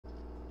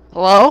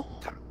Hello?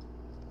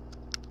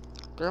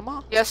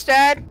 Grandma? Yes,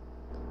 Dad?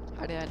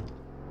 Hi, Dad.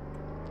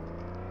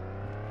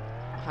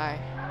 Hi.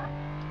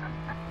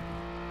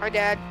 Hi,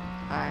 Dad.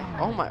 Hi.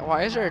 Oh my,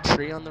 why is there a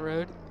tree on the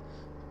road?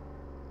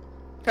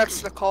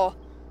 That's the call.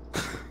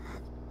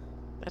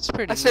 That's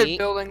pretty I said neat.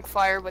 building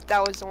fire, but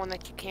that was the one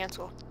that you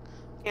canceled.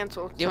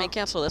 Canceled. You want me to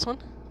cancel this one?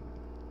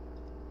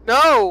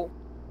 No!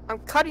 I'm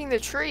cutting the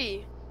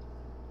tree.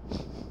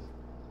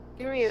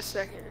 Give me a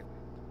second.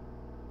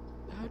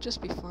 That would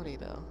just be funny,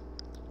 though.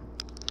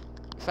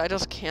 If I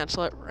just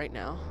cancel it right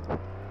now.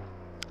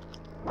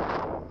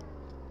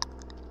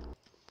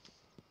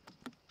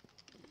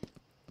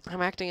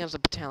 I'm acting as a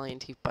battalion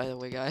chief, by the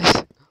way,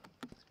 guys.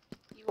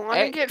 You wanna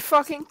Hey. get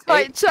fucking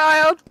cut,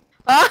 child?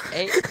 Huh?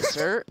 Hey,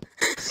 sir.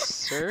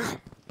 Sir.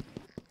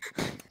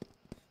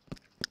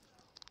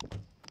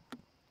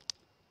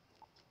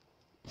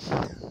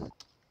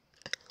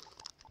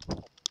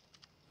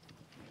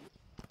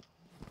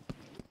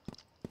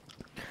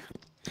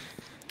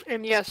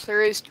 And yes,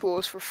 there is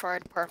tools for fire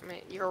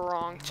department. You're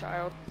wrong,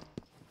 child.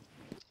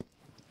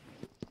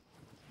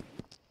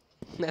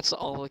 That's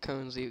all the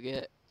cones you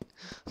get.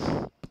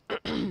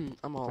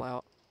 I'm all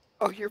out.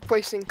 Oh, you're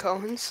placing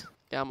cones?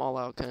 Yeah, I'm all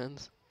out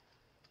cones.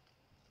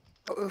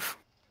 Oof.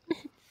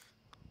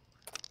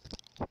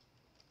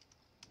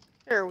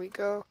 There we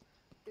go.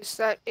 Is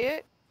that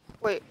it?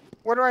 Wait,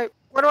 where do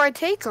I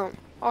take them?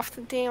 Off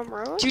the damn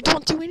road? You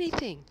don't do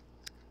anything.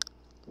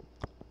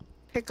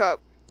 Pick up.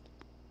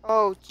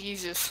 Oh,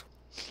 Jesus.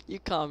 You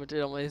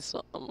commented on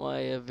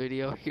my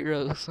video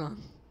hero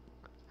song.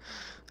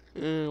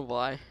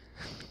 Why?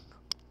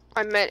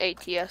 I meant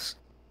ATS.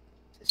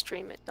 To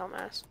stream it,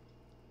 dumbass.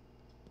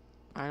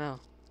 I know.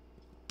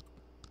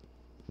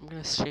 I'm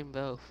gonna stream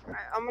both.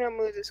 Alright, I'm gonna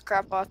move this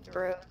crap off the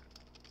road.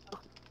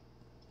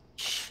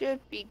 Should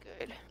be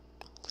good.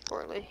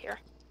 Shortly here.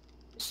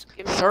 Just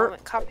give me a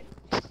moment. Copy.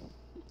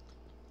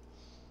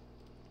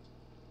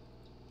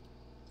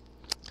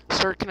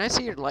 Sir, can I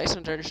see your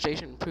license,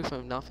 registration, and proof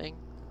of nothing?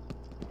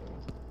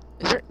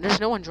 There's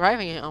no one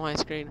driving it on my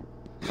screen.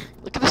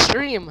 Look at the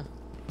stream.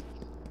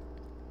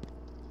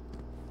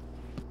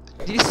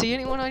 Do you see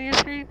anyone on your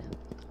screen?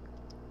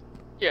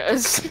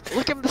 Yes.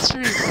 Look at the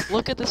stream.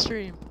 Look at the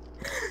stream.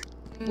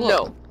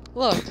 No.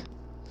 Look.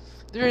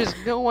 There is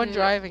no one No.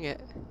 driving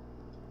it.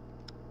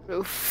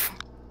 Oof.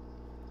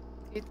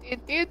 There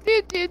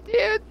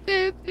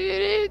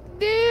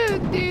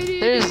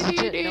is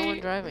legit no one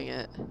driving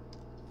it.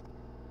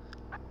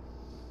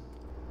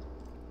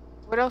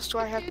 What else do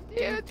I have to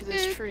do to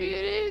this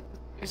tree?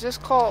 Is this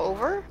call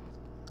over?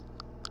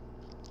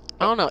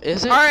 I don't know,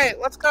 is it? Alright,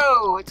 let's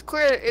go. It's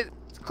clear.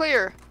 It's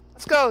clear.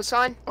 Let's go,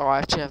 son. Oh, I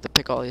actually have to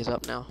pick all these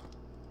up now.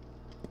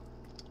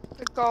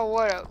 Pick all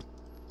what up?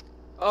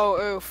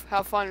 Oh, oof.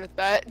 Have fun with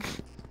that.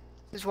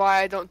 This is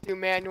why I don't do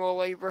manual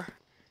labor.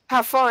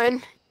 Have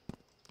fun.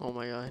 Oh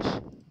my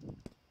gosh.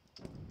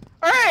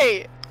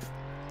 Alright!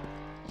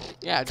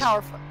 Yeah,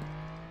 just,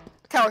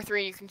 Tower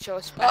 3, you can show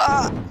us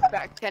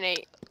back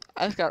 10-8.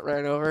 I just got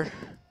ran over.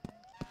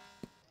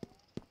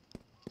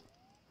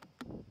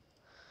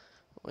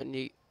 When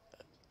you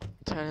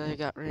Tyler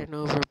got ran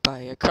over by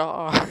a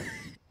car.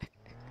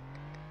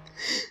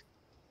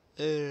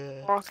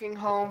 Walking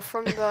home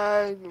from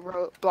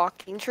the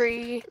blocking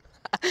tree.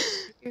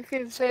 You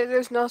can say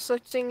there's no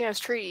such thing as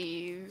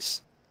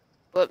trees.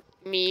 But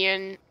me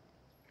and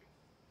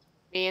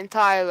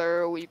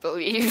Tyler, we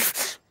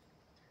believe.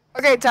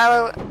 Okay,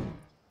 Tyler,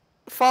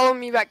 follow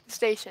me back to the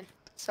station.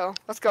 So,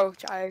 let's go,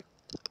 child.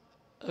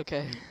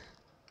 Okay.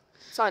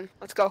 Son,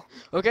 let's go.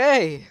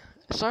 Okay.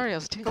 Sorry, I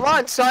was doing. Come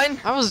on, son.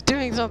 I was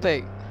doing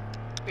something.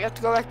 We have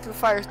to go back to the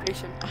fire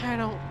station. I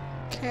don't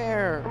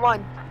care. Come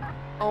on.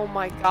 Oh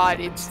my God,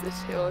 it's this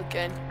hill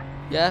again.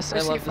 Yes, I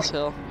Let's see love if this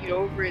hill. Get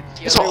over it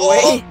the It's other all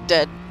way.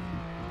 dead.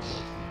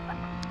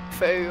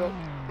 Fail.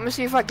 I'm gonna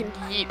see if I can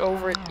yeet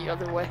over it the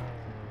other way.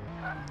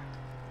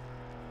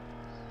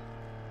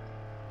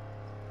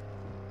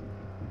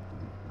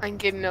 I can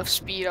get enough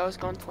speed. I was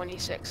going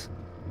 26.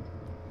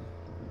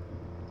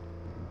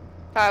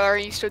 Tyler, are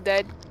you still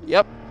dead?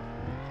 Yep.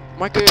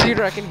 My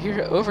computer, I can hear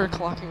it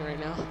overclocking right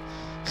now.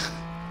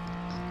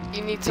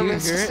 You need Do some you hear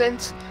it?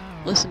 assistance?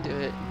 Listen to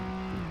it.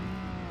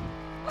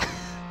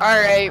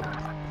 Alright.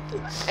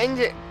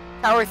 And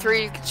Tower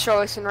 3, you can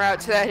show us en route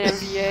to that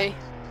MVA.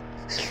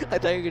 I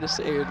thought you were gonna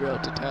say it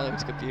route to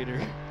Tyler's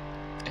computer.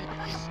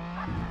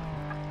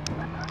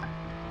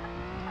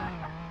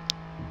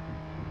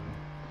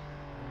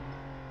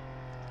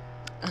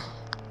 I'm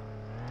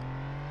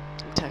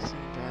texting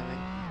and driving.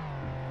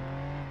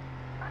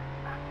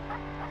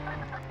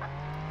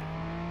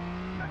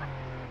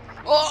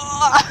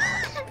 Oh!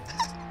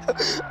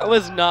 I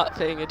was not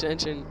paying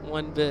attention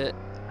one bit.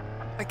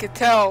 I could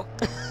tell.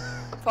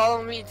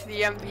 Follow me to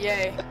the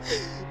MVA.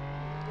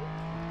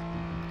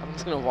 I'm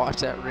just gonna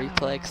watch that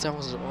replay because I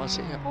wasn't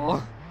watching it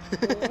all.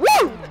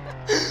 Woo!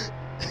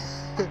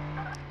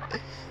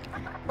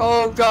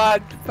 Oh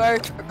God, fire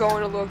truck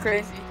going a little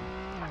crazy.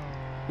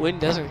 When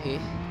doesn't he?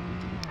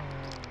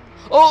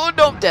 Oh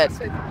no, I'm dead.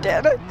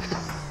 Damn it.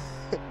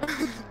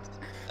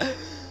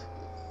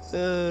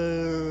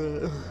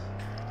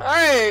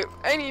 Alright,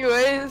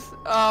 anyways,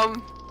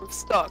 I'm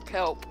stuck,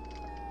 help.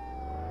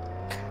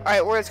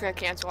 Alright, we're just gonna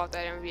cancel out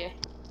that MVA.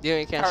 You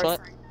ain't cancel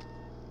it?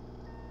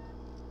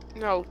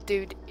 No,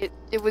 dude,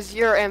 it was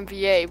your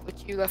MVA,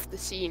 but you left the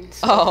scene.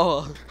 So.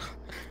 Oh.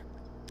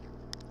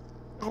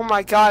 Oh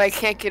my god, I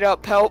can't get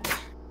up, help.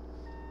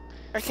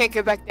 I can't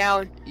get back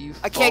down.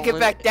 I can't get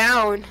back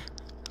down.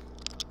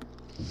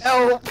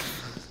 Help.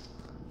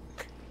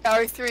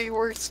 Tower 3,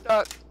 we're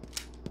stuck.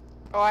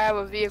 Oh, I have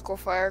a vehicle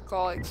fire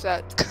call,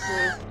 except.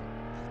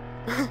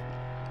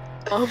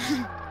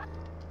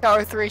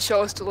 Tower 3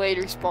 shows delayed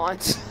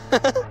response.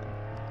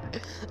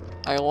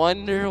 I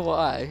wonder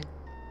why.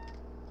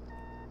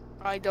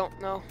 I don't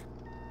know.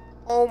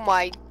 Oh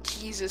my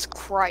Jesus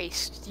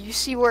Christ. Do you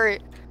see where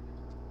it...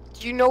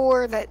 Do you know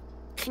where that...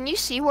 Can you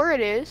see where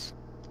it is?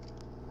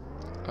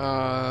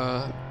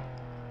 No.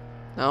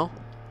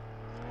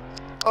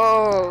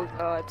 Oh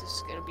god, this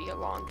is gonna be a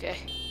long day.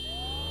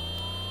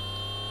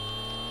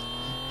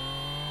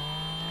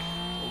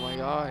 Oh my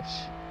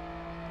gosh.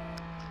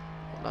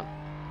 Hold on.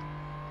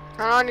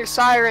 Turn on your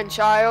siren,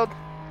 child.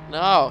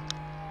 No.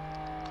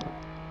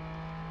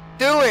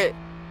 Do it!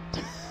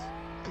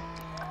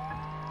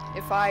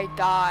 If I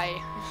die,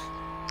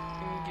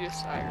 you need a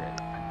siren.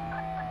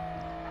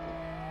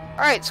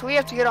 Alright, so we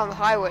have to get on the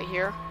highway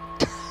here.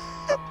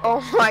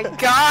 Oh my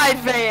god,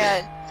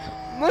 Van!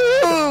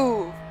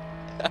 Move!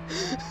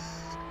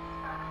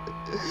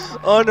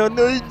 Oh no,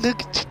 no, look,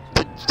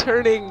 the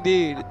turning,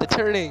 dude, the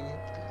turning.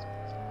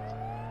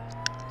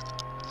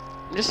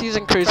 I'm just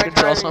using cruise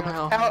control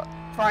somehow.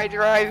 Try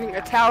driving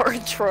a tower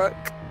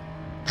truck.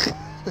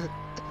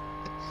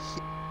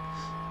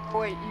 Oh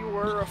wait, you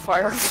were a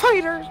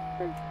firefighter?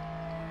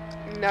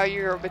 Now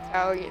you're a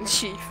battalion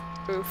chief.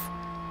 Oof.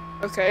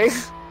 Okay.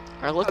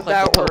 I look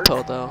like a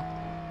Popo though.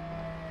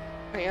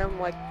 I am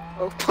like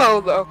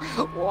Popo though.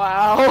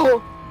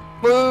 Wow.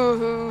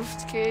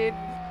 Moved, kid.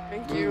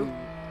 Thank you.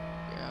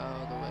 Yeah,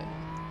 all the way.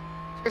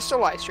 You're still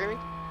live streaming?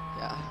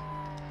 Yeah.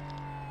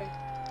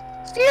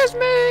 Excuse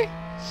me!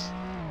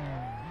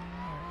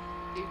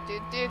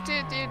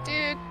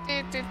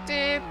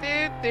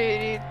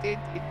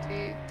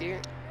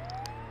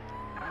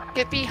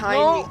 Get behind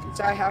me, because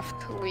I have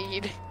to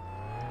lead.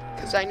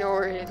 Because I know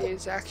where it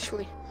is,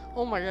 actually.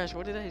 Oh my gosh,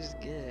 what did I just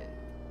get?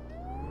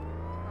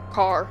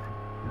 Car.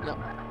 No.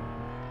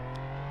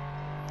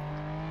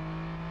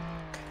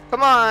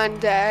 Come on,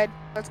 Dad.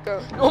 Let's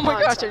go. Oh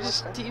my gosh, I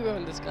just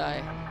T-boned this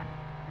guy.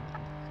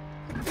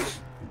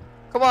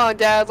 Come on,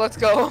 Dad. Let's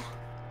go.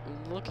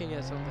 I'm looking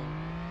at something.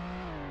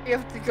 We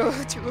have to go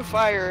to a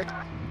fire,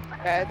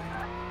 Dad.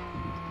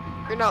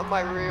 You're not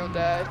my real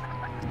dad.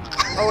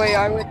 Oh wait,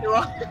 I went the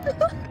wrong.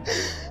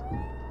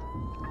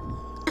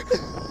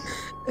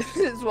 This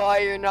is why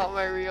you're not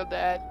my real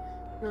dad.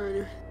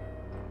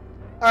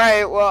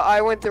 Alright, well,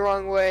 I went the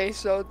wrong way,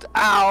 so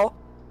ow.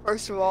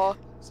 First of all.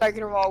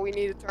 Second of all, we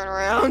need to turn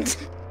around.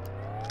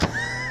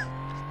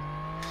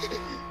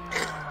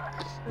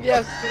 We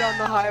have to get on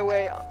the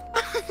highway.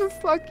 I'm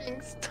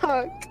fucking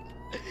stuck.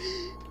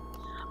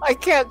 I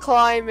can't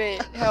climb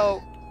it.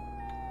 Help.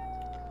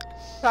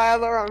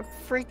 Tyler, I'm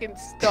freaking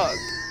stuck.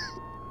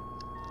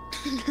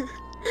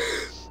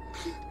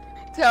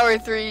 Tower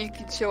 3, you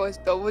can show us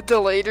double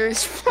delayed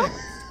response.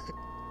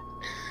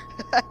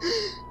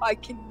 I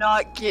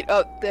cannot get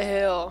up the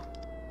hill.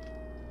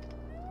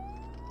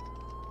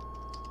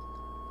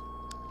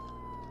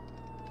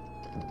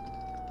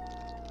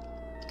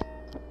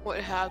 What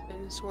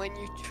happens when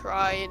you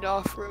try and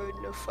off-road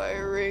in a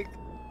fire rig?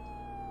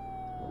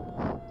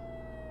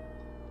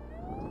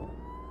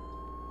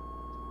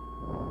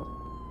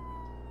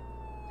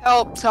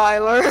 Help,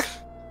 Tyler.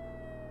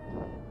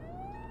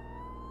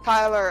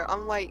 Tyler,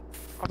 I'm like...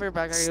 I'll be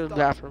back, I gotta go to the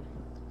bathroom.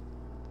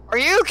 Are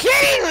you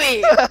kidding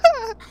me?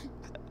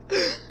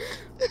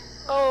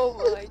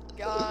 Oh my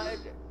god.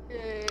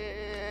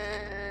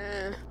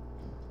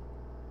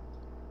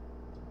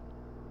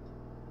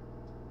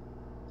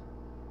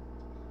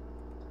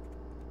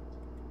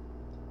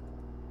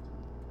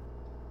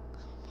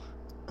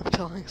 I'm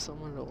telling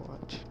someone to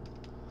watch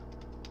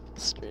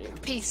the stream.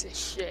 Piece of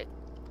shit.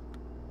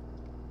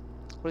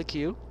 Like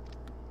you?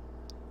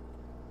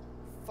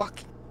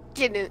 Fucking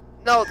get it.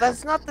 No,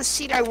 that's not the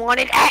seat I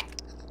wanted. Ah!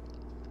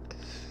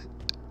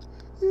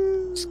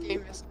 This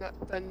game has not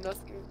done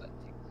nothing but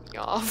take me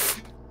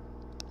off.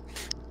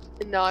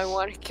 And now I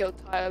want to kill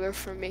Tyler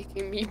for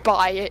making me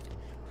buy it.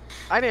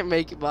 I didn't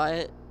make you buy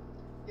it.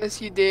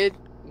 Yes, you did.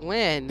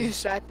 When? You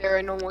sat there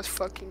and almost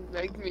fucking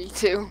begged me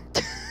to.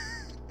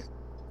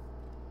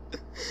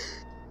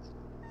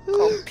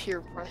 Called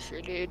peer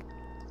pressure, dude.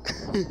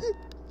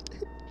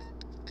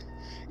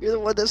 You're the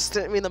one that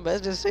sent me the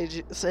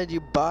message said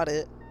you bought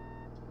it.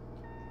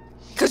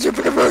 Cause you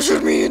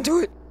pressured me into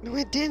it. No,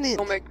 I didn't.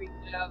 Don't make me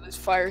get out of this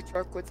fire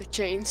truck with a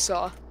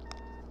chainsaw.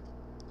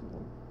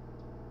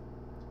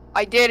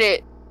 I did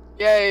it.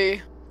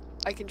 Yay.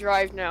 I can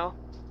drive now.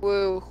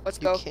 Woo. Let's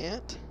go. You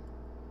can't?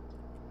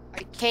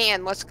 I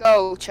can. Let's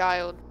go,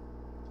 child.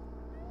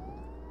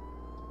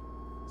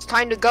 It's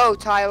time to go,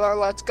 Tyler.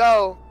 Let's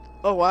go.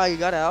 Oh wow, you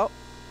got out?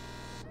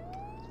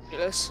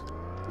 Yes.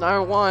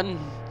 911.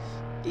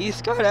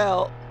 East got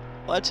out.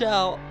 Watch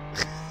out.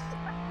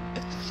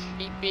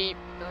 Beep beep.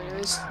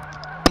 Anyways.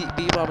 Beep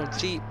beep on a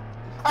Jeep.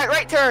 Alright,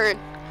 right turn.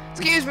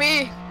 Excuse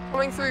me.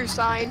 Coming through,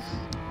 sign.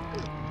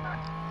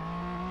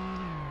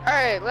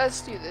 Alright,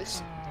 let's do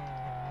this.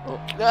 Oh,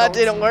 that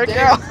didn't work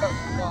out.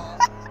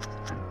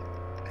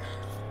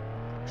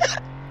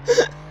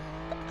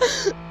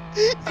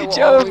 You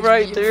drove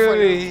right through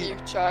me. You,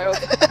 child.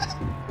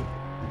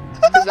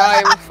 Because I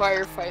am a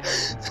firefighter.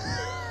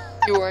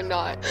 You are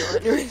not.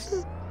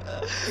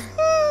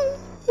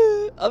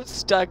 I'm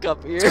stuck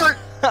up here.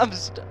 I'm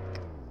stuck.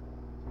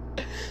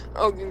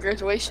 Oh,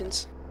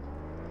 congratulations.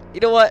 You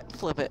know what?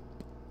 Flip it.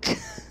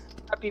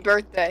 Happy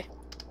birthday.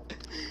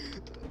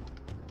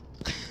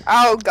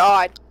 Oh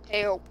god.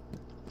 Help.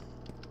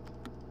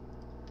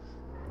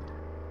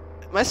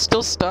 Am I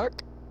still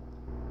stuck?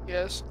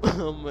 Yes.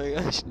 Oh my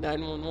gosh,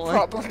 911.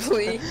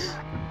 Probably.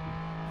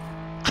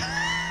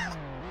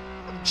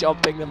 I'm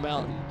jumping the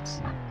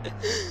mountains.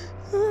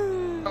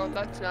 Oh,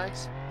 that's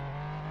nice.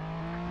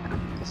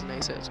 As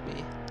nice as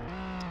me.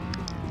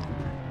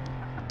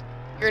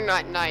 You're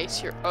not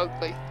nice, you're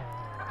ugly.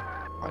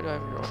 Why do I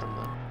have a girlfriend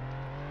though?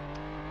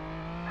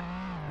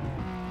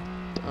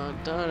 Dun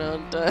dun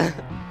dun dun.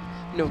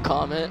 No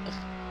comment.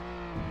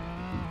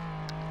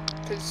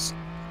 Because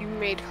you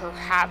made her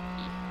happy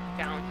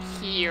down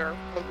here,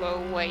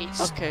 below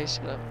waist. Okay,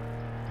 shut up.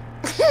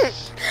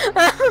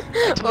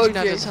 I told you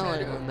not to Okay, tell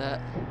shut anyone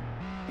that.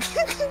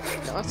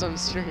 Now it's on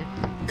stream.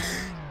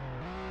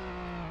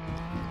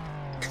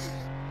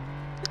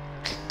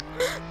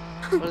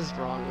 What is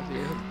wrong with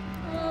you?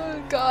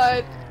 Oh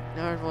god.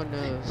 Now everyone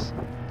knows.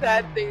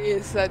 Sad thing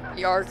is that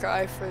the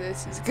archive for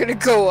this is gonna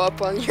go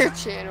up on your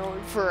channel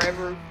and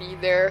forever be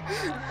there.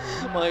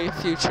 My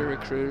future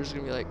recruiter's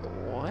gonna be like,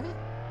 what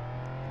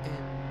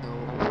in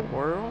the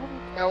world?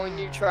 Now when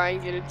you try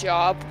and get a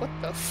job, what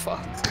the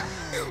fuck?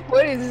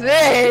 What is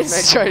this?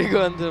 I try to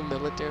go into the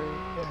military.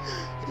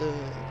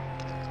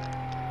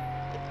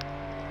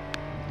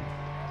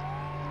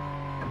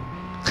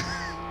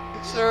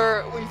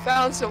 Sir, we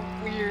found some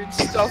weird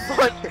stuff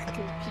on your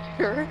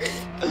computer.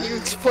 Can you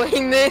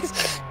explain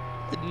this?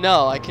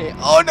 No, I can't.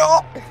 Oh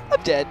no!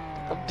 I'm dead.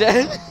 I'm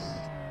dead.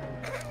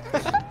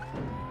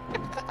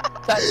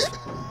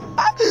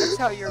 That's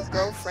how your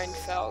girlfriend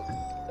felt.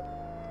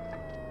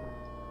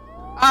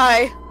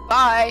 Bye.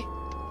 Bye.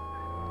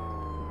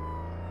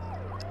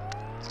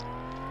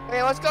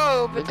 Okay, let's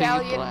go, Look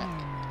at you, battalion. black.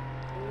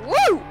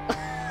 Woo!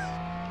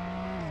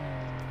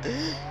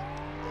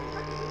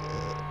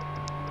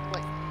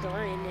 Like,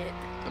 darn it.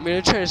 I'm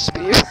gonna try to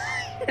speed.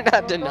 You're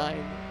not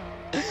denying.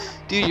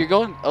 Dude, you're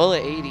going all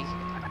at 80.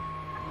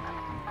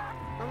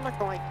 I'm not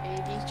going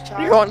 80,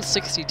 child. You're going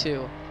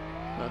 62.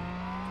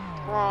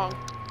 Wrong.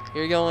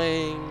 You're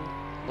going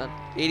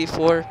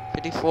 84,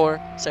 54,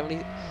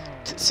 70.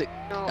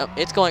 No.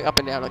 It's going up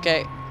and down,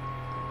 okay?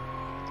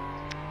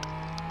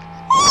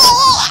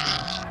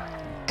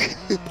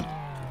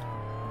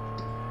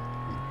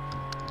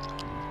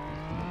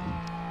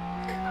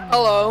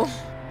 Hello.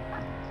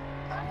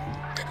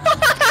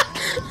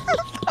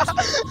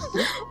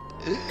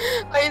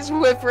 I just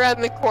whip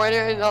around the corner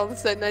and all of a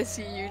sudden I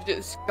see you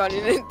just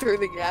gunning it through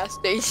the gas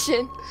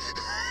station.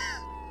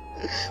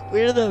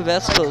 We're the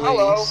best police.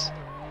 Hello.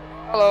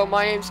 Hello,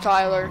 my name's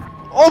Tyler.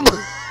 Oh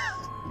my!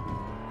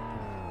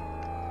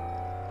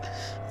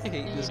 I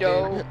hate this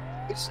Beto. game.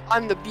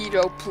 I'm the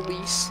Beto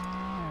police.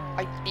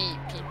 I beat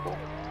people.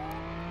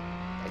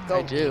 Go,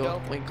 I do.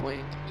 Beto. Wink,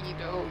 wink.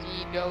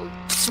 Beto.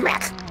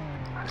 Smack!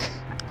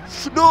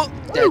 No!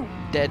 Dead,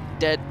 dead,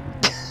 dead.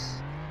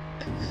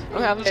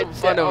 I'm having some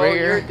fun over oh,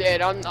 here. You're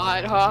dead. I'm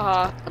not.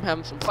 Haha. I'm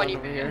having some fun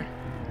over here.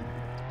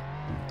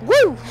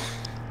 Woo!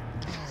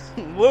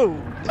 Whoa!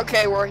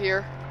 Okay, we're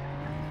here.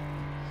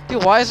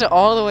 Dude, why is it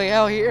all the way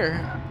out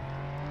here?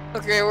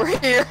 Okay, we're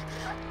here.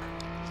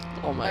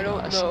 Oh my I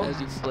don't gosh, know. as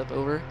you flip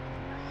over.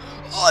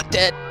 Oh,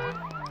 dead!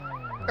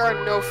 There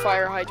are no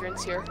fire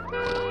hydrants here.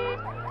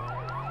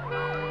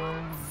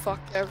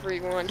 Fuck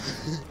everyone.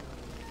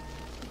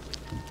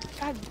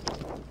 God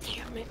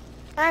damn it.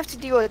 I have to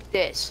deal with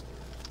this.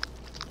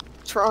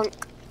 Trunk.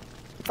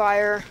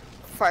 Fire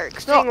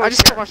extinguisher. No, I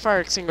just put my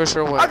fire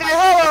extinguisher away. Okay,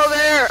 hello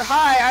there!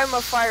 Hi, I'm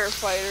a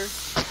firefighter.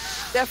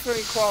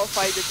 Definitely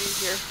qualified to be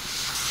here.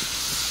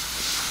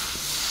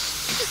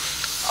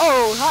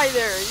 Oh, hi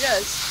there,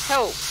 yes,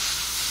 help.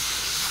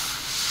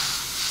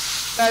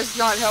 That's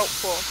not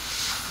helpful.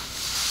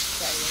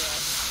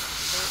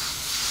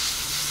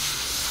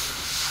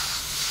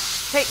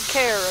 Take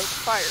care of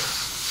fire.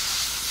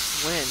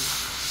 When?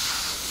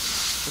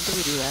 When did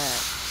we do that?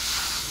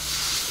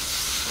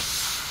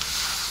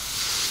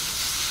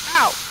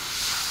 Ow!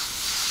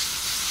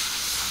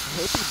 I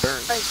hope you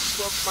burned. I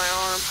broke my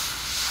arm.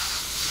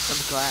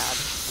 I'm glad.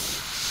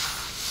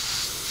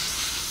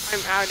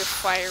 I'm out of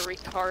fire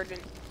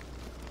retardant.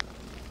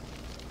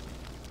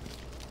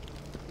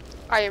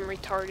 I am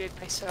retarded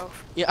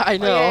myself. Yeah, I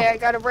know. Oh, yeah, I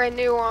got a brand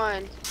new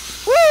one.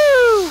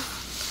 Woo!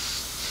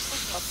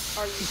 What the f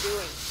are you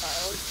doing,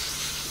 child?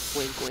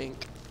 Wink,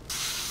 wink.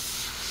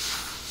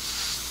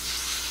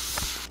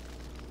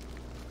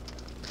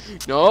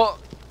 No!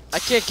 I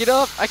can't get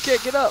up! I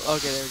can't get up!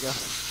 Okay, there we go.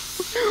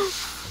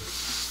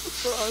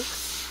 Fuck.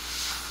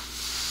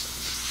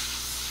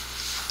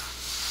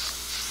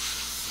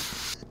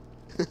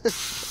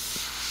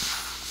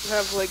 You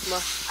have Ligma.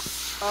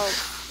 Oh.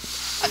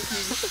 Thank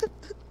you.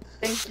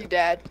 Thank you,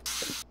 Dad.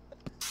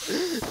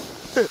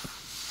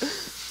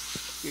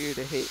 You're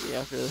gonna hate me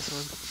after this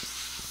one.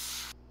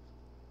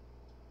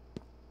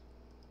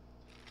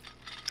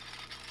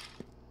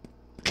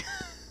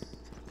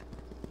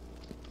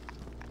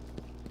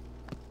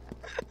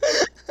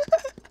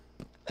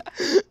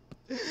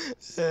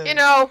 You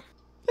know,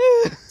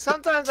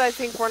 sometimes I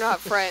think we're not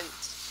friends.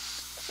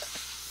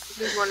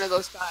 This is one of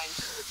those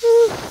times.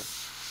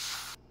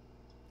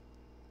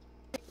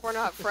 We're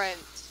not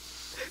friends.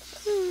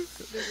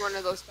 This is one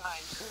of those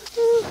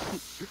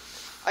times.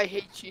 I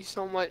hate you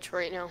so much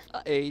right now.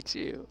 I hate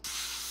you.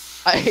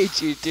 I hate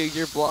you, dude.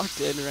 You're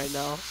blocked in right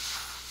now.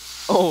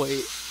 Oh,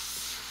 wait.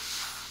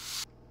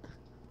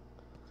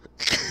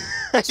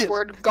 I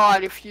swear to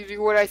God, if you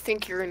do what I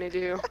think you're gonna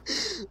do,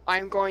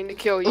 I'm going to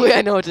kill you. Wait,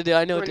 I know what to do.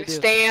 I know what to do.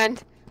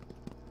 Stand.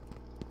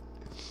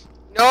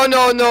 No,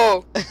 no,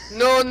 no.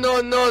 No,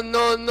 no, no,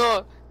 no,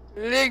 no.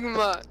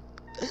 Ligma.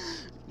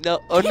 No.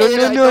 Oh, no,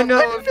 no, no, no,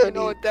 know if no, you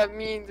know what that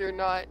means or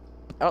not.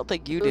 I don't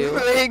think you do.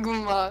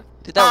 Ligma.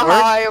 Did that work?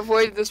 I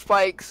avoided the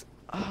spikes.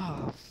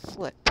 Oh,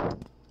 flip.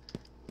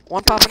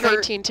 One Papa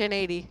 19,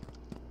 1080.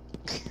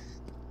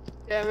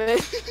 Damn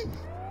it.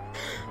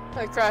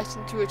 I crashed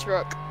into a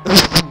truck.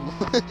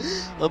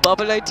 One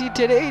Papa 19,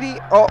 1080.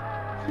 Oh.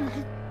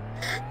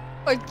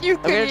 Like you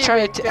I'm gonna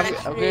try to. I'm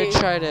catch gonna me.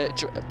 try to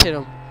pin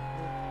him.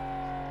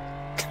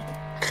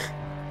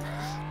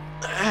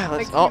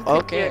 Let's, Like, oh, you could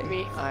okay. get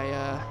me. Hold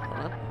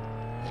on.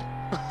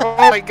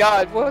 Oh my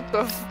God, what the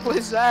f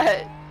was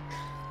that?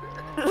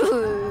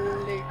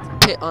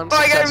 Pit on. Oh,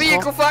 I got a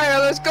vehicle fire,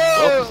 let's go!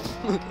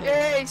 Oh.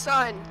 Yay,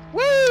 son!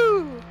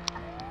 Woo!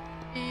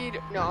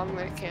 No, I'm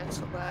gonna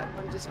cancel that.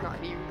 I'm just not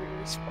even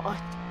gonna respond.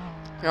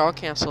 Here, I'll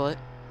cancel it.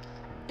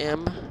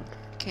 M.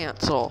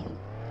 Cancel.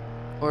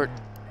 Or.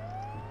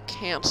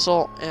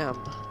 Cancel M.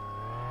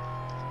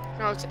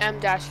 No, it's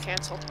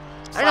M-cancel.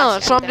 I know,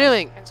 that's what I'm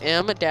doing. Cancel.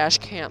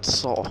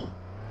 M-cancel.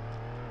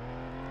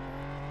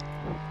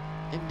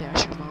 M-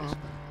 your mom.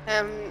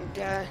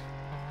 M-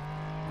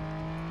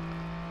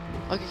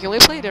 Okay, can we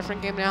play a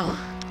different game now?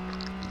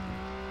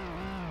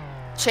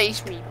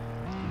 Chase me.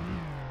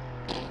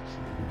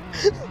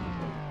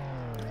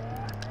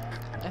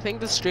 I think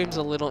the stream's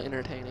a little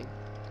entertaining.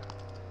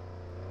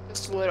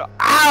 Just a little.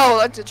 Ow!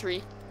 That's a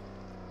tree.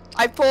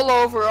 I pull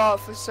over,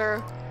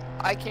 officer.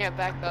 I can't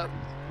back up.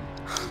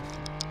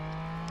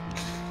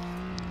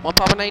 One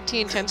Papa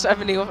 19,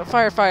 1070 with a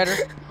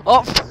firefighter.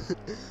 Oh!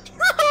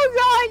 Oh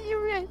God,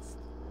 you missed.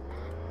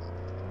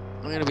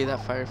 I'm gonna be that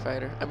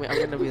firefighter. I mean, I'm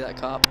gonna be that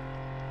cop.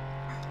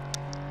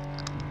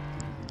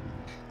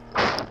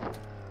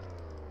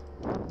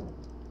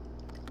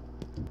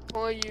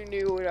 Well, you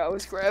knew what I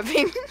was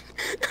grabbing.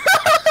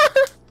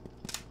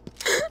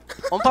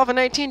 One Papa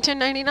 19,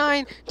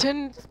 1099,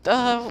 10,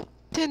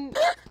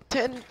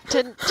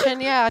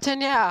 10, yeah,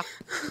 10, yeah.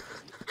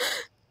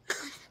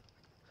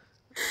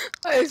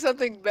 I have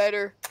something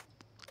better.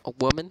 A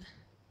woman?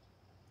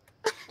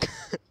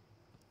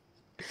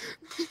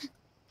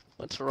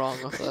 What's wrong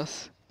with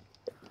us?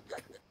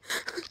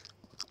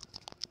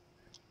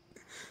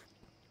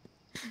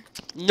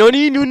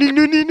 Nunny, nunny,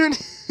 nunny,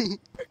 nunny.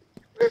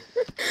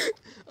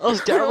 I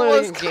was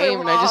downloading a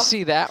game and I just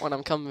see that when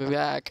I'm coming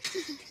back.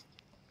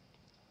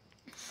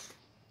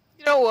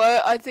 You know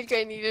what? I think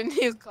I need a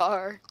new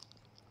car.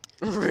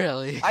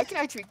 Really? I can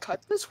actually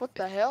cut this? What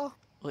the hell?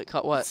 Wait,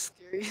 cut what? That's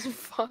scary as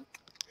fuck.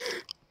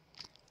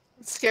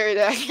 It's scary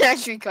that I can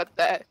actually cut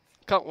that.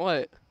 Cut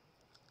what?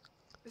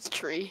 This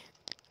tree.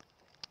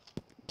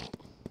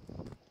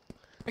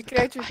 I can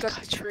actually cut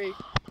the tree.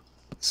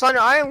 Son,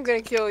 I am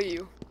gonna kill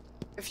you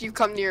if you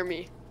come near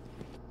me.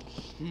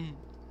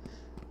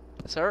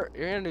 Sir,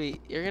 you're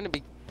gonna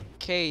be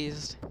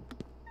cased.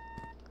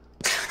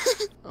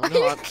 Oh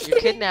no, you're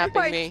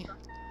kidnapping me.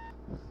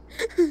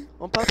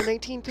 One Papa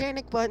 19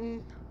 panic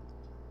button.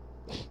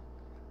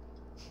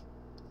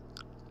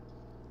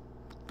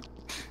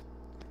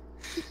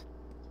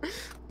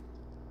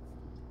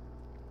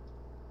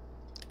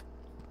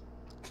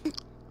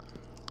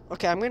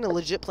 Okay, I'm gonna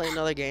legit play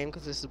another game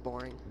because this is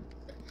boring.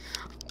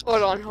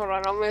 Hold on.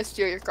 I'm gonna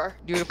steal your car.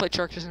 Do you wanna play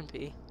Chargers and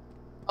P?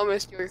 I'm gonna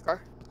steal your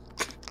car.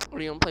 Or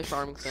do you wanna play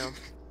Farming Sim?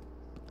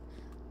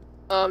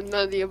 None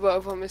of the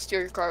above. I'm gonna steal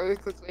your car really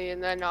quickly,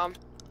 and then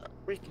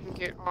we can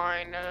get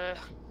on.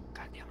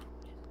 Goddamn.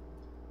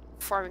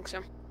 Farming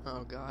Sim.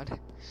 Oh god.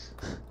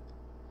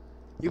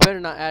 You better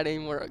not add any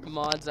more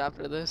mods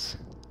after this.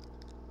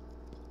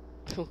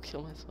 I'll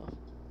kill myself.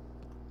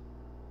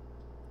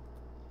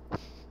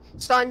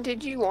 Son,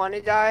 did you want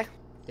to die?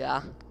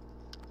 Yeah.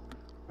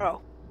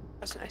 Oh,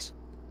 that's nice.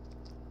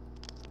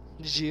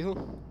 Did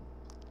you?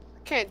 I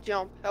can't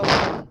jump. Help.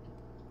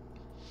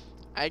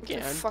 I You're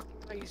can. fucking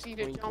lazy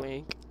to Wink, jump.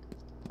 wink.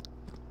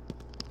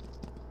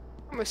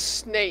 I'm a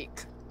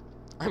snake.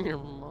 I'm your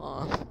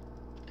mom.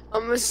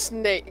 I'm a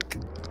snake.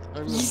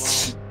 I'm your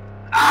mom.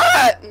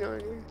 Ah! No,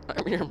 no.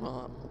 I'm your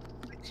mom.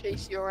 I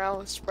chase you around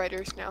with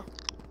spiders now.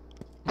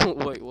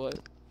 Wait, what?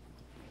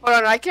 Hold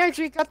on, I can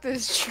actually cut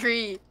this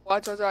tree.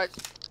 Watch, watch, watch.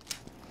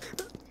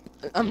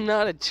 I'm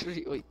not a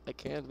tree. Wait, I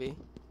can be.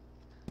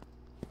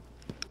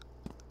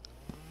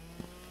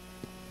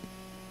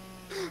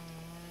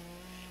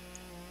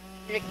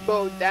 It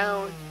go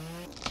down.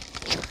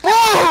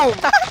 Boom!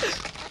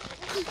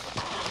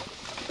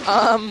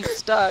 I'm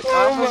stuck.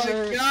 Oh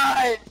Officer. my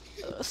god!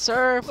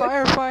 Sir,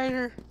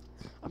 firefighter.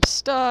 I'm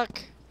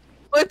stuck.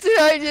 What did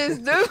I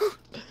just do?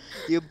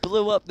 You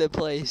blew up the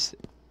place.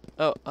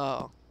 Oh,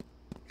 oh.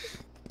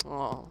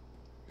 Oh.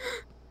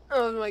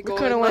 Oh my We god.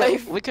 could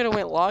have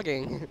went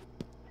logging.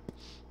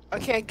 I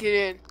can't get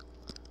in.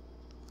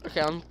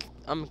 Okay,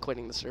 I'm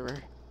quitting the server.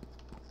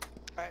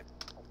 Alright.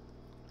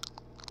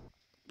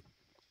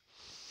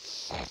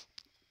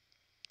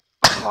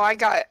 Oh, I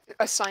got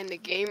assigned the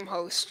game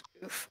host.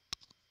 Oof.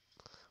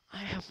 I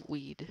have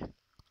weed.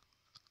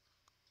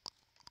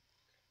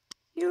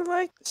 You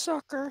like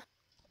soccer?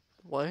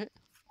 What?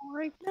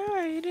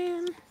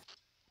 Fortnite.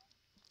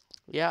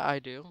 Yeah, I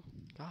do.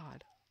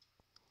 God.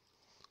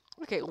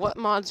 Okay, what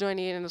mods do I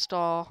need to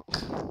install?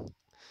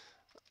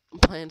 I'm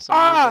playing some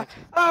music.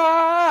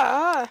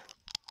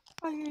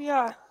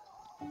 Yeah.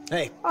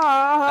 Hey,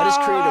 I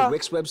just created a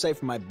Wix website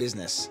for my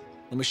business.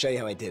 Let me show you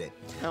how I did it.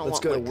 Let's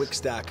go to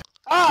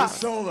Wix.com.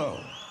 Solo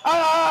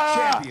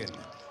Ah! champion.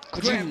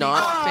 Could you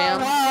not,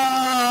 fam?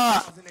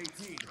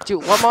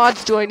 Dude, what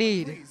mods do I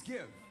need?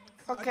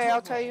 Okay,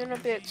 I'll tell you in a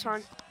bit,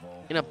 son.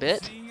 In a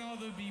bit?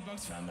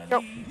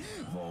 Nope.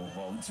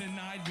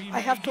 I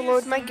have to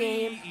load my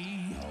game.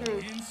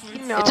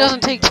 You know. It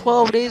doesn't take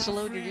 12 days to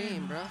load your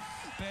game, bro.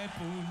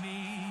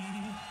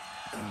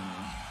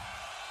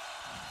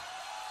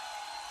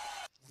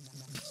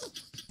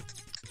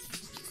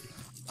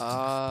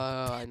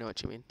 I know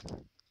what you mean.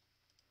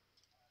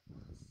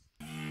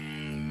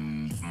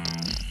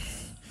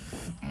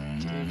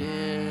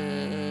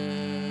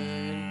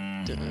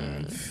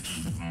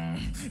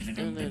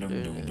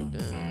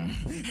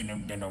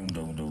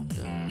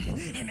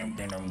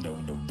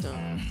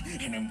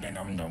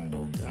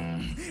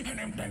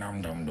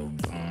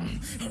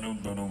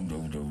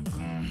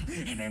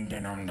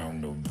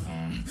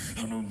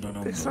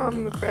 This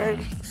on the bed.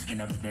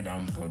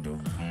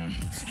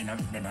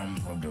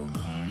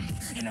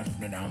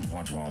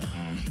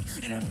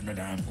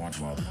 What's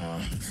wrong with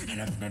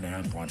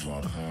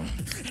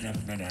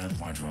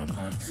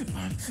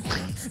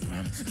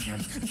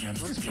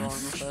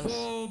us?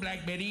 Oh,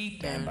 Black Betty,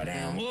 bam ba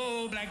dam.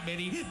 Oh, Black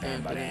Betty,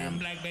 bam ba dam.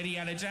 Black Betty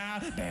had a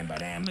job, bam ba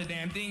dam. The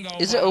damn thing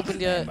gon' Is it open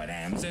yet? Bam ba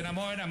dam. Said I'm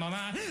more than my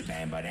mind.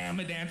 Bam ba dam.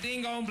 The damn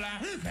thing gon' fly.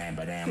 Bam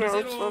ba dam. No,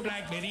 Said it's oh, not.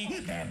 Black Betty,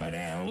 bam ba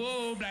dam.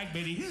 Oh, Black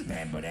Betty,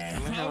 bam ba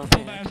dam. have Oh, a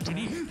Black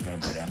panic Betty, bam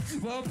ba dam.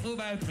 Oh,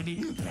 Black Betty,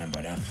 bam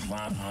ba dam.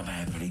 Oh,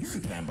 Black Betty,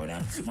 bam ba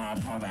dam.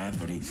 Oh, Black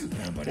Betty,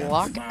 bam ba dam.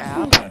 Block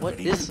app? What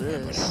is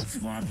this?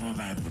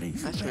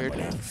 That's weird. I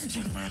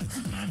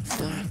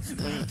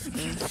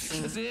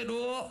said,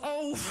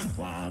 oh,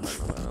 wow.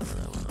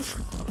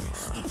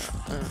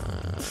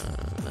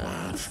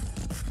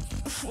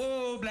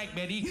 Oh, Black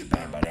Betty,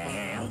 bam ba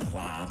dam.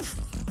 Wow.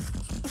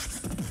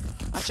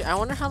 Actually, I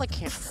wonder how the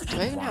camera. Do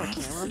I even have a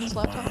camera on this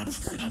laptop?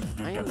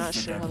 I am not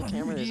sure how the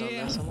camera is on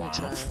this. I'm gonna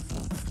try.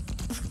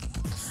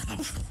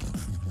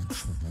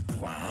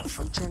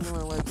 I'm turning my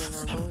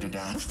webcam on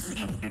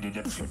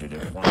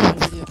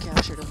video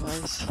capture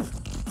device.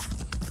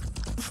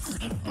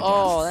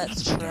 Oh,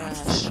 that's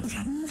trash.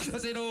 I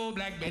said, oh,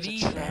 Black That's a Betty,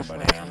 trash bam ba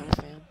webcam, dam.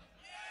 fam.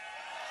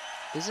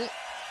 Is it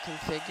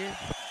configured?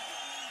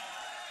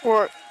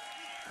 What?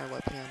 My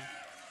webcam.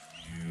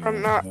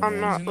 I'm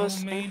not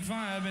listening.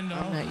 I'm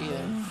not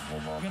either.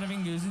 Got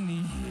fingers in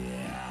the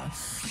air.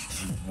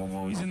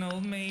 He's an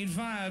old maid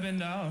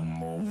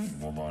firebender.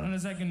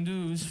 All I can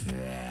do is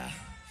fair.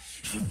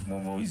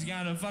 He's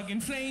gonna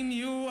fucking flame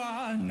you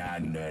are.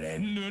 Not nutty,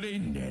 nutty,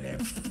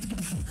 nutty.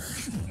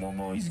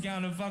 He's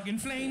gonna fucking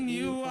flame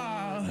you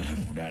are.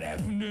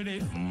 Nutty,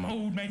 nutty,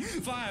 old maid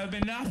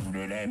firebender.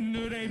 Nutty,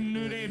 nutty,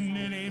 nutty,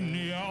 nutty,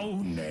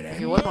 nutty.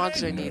 Okay, what mods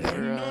do I need for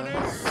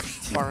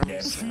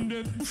farms?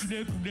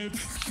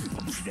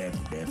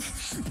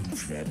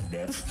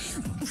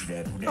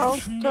 I'll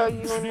tell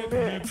you in a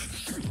bit.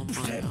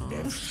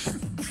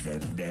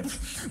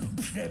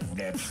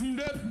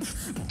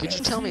 Could you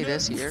tell me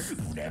this here?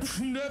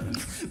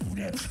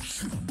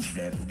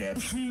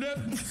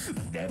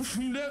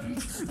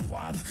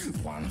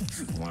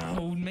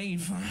 Old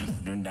maid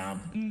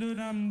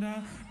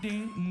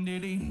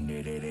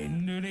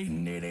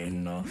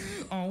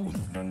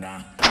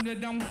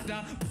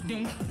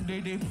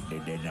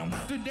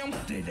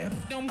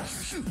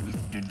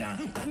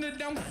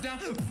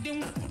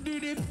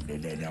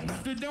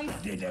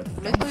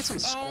Maybe play some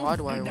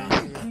squad while we're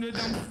here.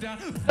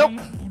 Nope.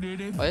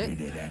 What?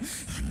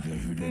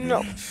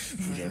 No.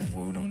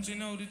 Don't you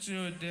know that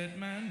you're a dead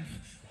man?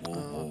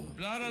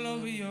 Blood all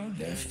over your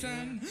left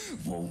hand.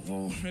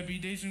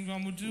 Reputation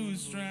crumbled to a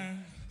strand.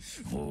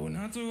 Oh,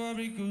 not to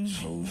worry, cause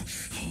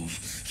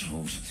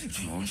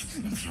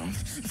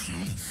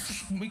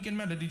weekend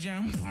melody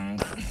jam.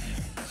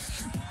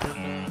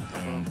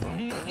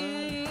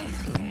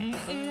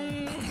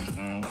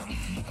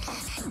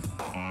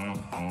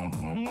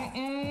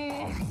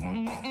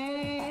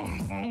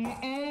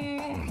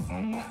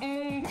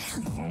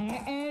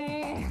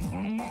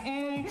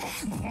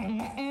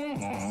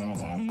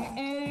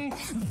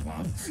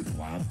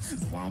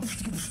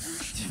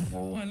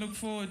 Oh, I look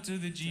forward to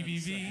the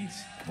GBVs.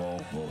 Whoa,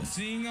 whoa,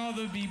 seeing all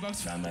the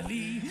B-Box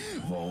family.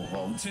 Whoa,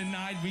 whoa,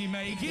 tonight we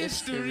make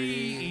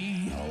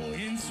history. Oh,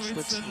 in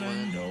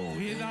Switzerland, oh,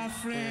 with our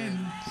friend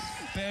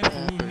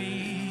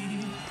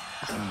Pepuni.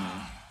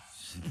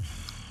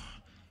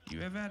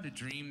 You ever had a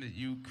dream that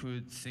you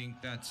could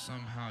think that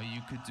somehow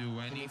you could do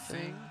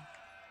anything?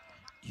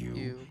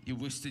 You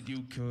wish that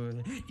you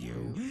could.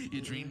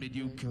 You dreamed that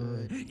you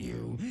could.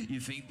 You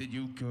think that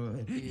you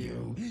could.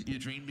 You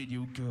dreamed that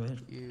you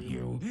could.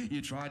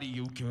 You tried that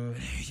you could.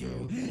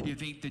 You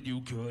think that you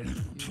could.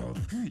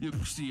 You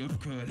wish that you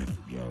could.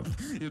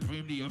 You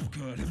dreamed that you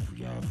could.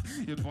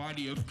 You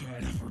body you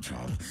could.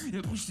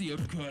 You wish that you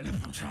could.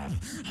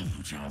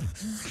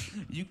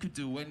 You could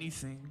do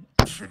anything.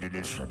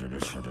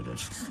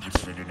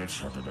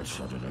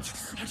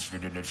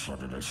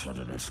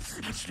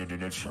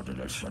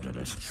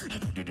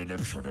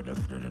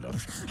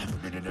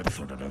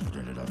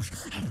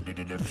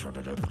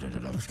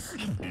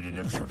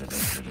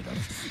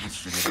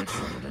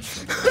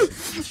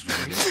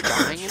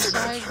 Dying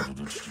inside?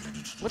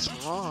 What's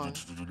wrong?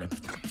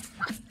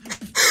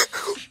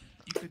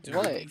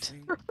 What?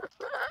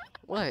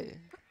 What?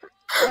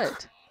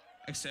 What?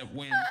 Except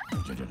when.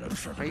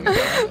 Are you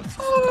dead?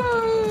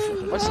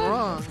 What's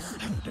wrong?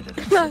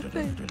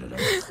 Nothing.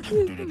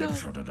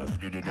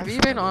 Have you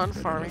been on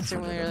Farming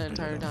Simulator the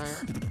entire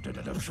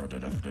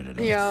time?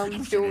 Yeah,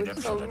 I'm doing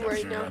something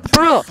right now.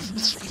 Bro!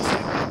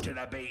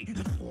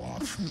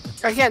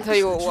 I can't tell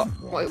you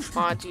what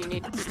mods you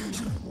need.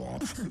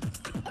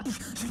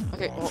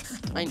 Okay, well,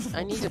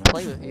 I need to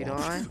play with you, don't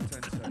I?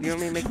 You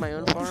want me to make my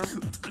own farm?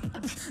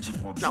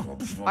 No,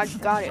 I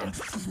got it.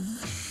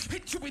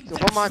 So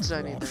what mods do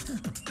I need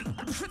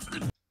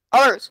then?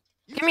 Others!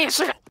 Give me a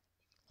second!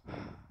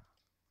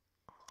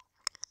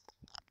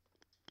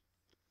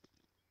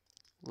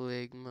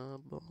 Ligma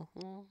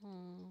ball.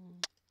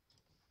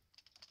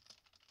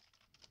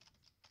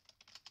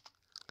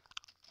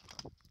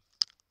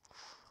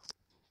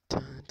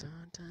 Dun,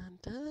 dun, dun,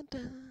 dun,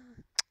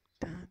 dun.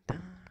 Dun,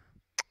 dun,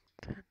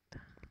 dun,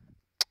 dun.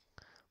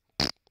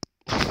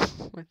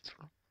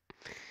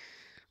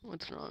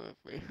 What's wrong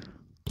with me?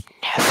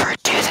 Never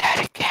do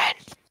that again.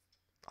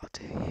 I'll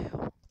do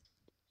you.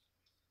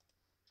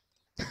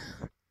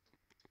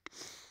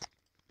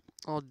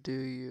 I'll do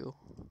you.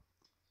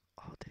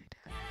 I'll do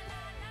that.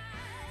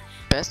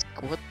 Best,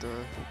 what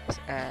the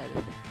ad?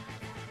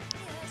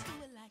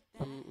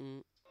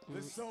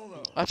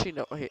 Actually,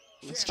 no, wait,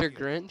 Mr.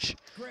 Grinch?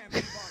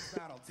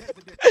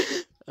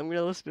 I'm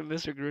gonna listen to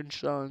Mr. Grinch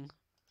song.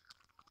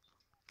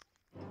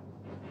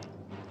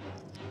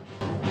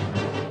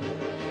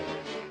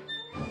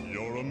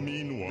 You're a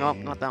mean one. Nope,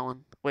 not that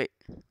one. Wait.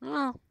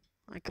 Oh,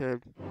 I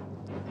could.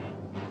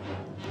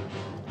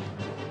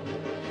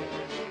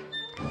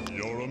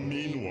 You're a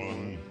mean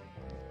one,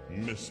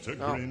 Mr.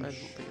 No, Grinch. I don't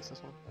think it's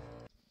this one.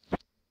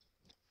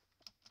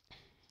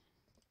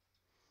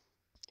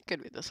 It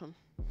could be this one.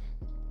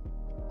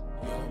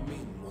 You're a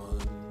mean one.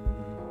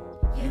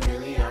 You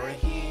really are a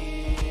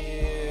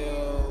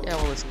heel. Yeah,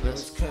 we'll listen to You're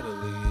this. as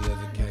cuddly as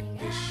a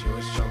cactus. You're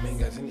as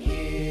charming as an eel.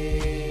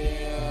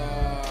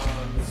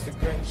 Mr.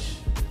 Grinch.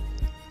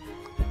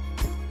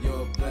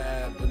 You're a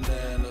bad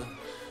banana.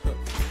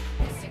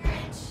 Mr.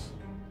 Grinch.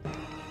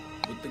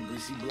 With the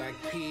greasy black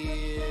peel.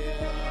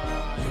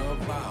 You're a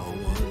vile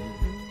one.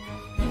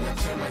 You got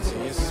termites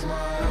in your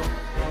smile.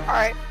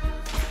 Alright,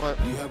 What?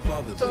 You have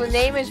bothered so the with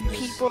name is sweetness.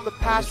 people, the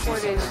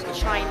password is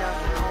China in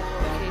all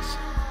lowercase.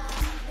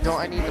 Don't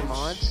I need the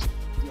mods?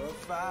 You're a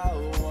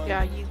foul one.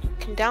 Yeah, you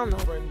can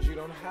download Friends you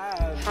don't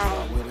have.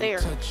 from there.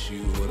 Touch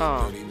you with a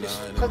Oh.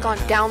 39 Click on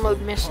and a half. download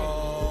missing.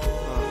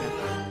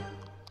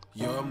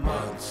 You're a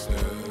monster.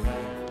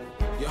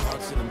 Your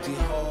heart's an empty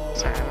hole.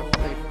 Sorry, I haven't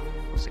played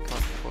what's it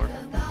called before. You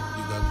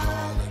got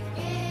garlic.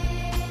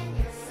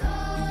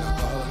 You got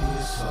garlic in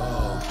your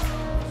soul.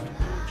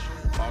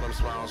 All them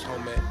smiles,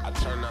 homie, I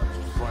turn up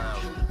and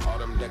frown. All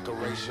them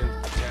decorations,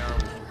 I tear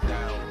them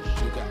down.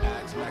 You can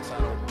ask Max, I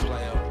don't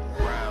play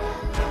around.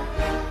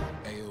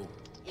 Ayo.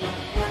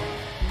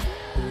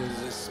 Who is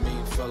this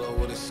mean fellow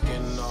with his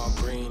skin all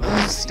green?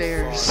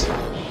 Stairs.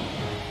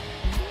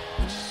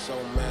 What you so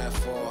mad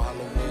for?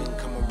 Halloween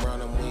come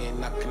around and we ain't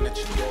knocking at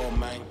your door,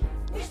 man.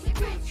 Mr.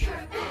 Grinch, you're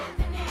a bad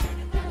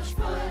banana. You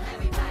spoil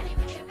everybody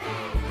with your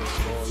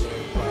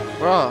bad.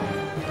 Bro.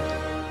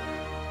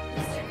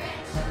 Mr.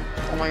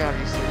 Grinch. Oh my god, are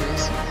you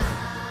serious?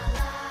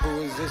 Who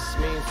is this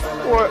mean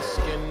fellow What? with his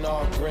skin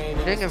all green?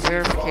 and Doing a his teeth all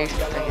verification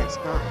thing, yellow? it's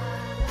not.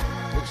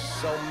 What you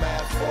so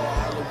mad for?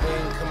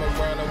 Halloween come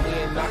around and we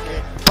ain't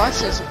knocking.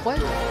 Buses, what?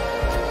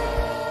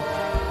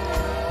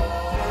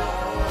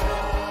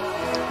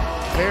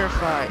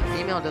 Verify.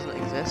 Email doesn't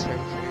exist. Are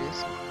you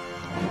serious?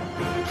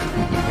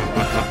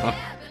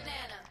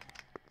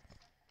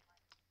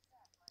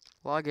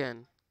 Log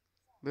in.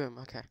 Boom.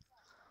 Okay.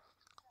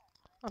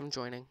 I'm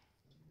joining.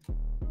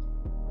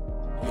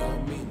 You're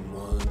a mean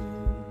one.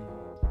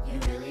 You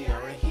really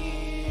are a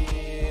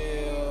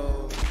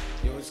heel.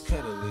 You're as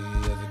cuddly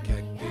as a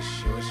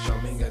cactus. You're as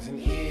charming as an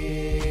eel.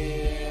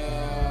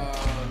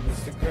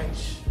 Mr.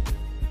 Grinch.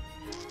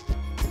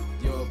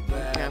 You're a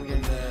bad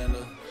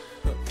banana.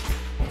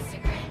 Mr.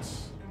 Grinch.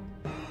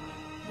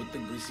 With the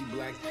greasy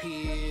black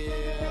peel.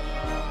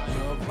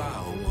 You're a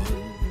vile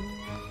one.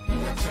 You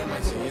got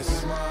termites in your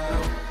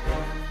smile.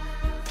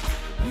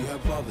 You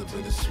have all the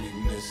bitter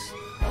sweetness.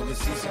 I can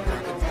see some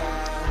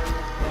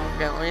crocodile.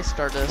 Okay, let me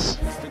start this.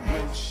 Mr.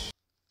 Grinch.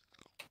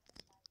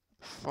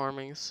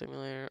 Farming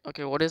simulator.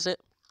 Okay, what is it?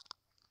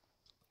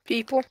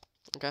 People.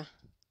 Okay.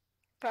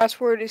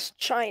 Password is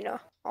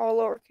China. All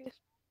lowercase.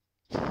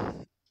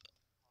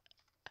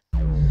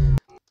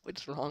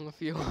 What's wrong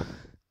with you?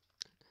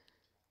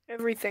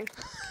 Everything.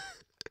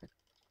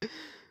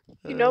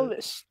 You know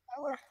this,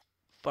 Tyler.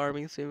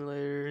 Farming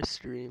simulator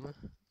stream.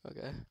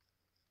 Okay.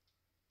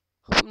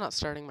 Hope I'm not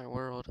starting my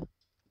world.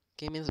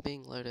 Game is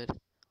being loaded.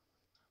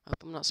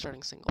 Hope I'm not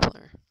starting single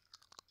player.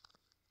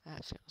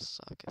 That's gonna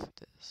suck if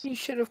it is. You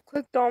should have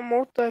clicked on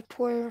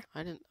multiplayer.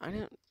 I didn't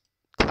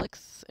click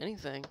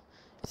anything.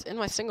 It's in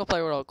my single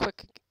player world.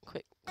 Quick.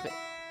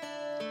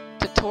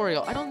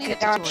 Tutorial. I don't need a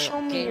tutorial.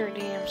 Show me Game. your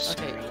damn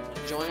screen.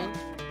 Okay, join.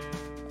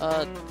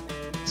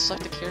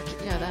 Select a character.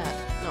 Yeah,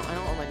 that. No, I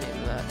don't want my name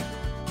for that.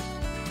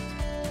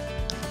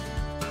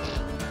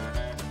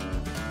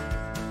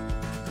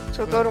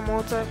 So go to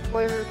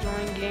multiplayer,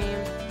 join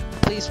game.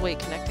 Please wait.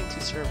 Connecting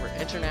to server.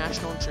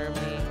 International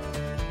Germany.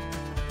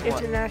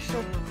 What?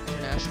 International.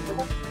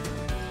 International.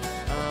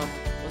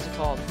 What's it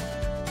called?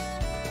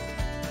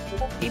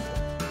 People.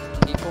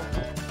 People.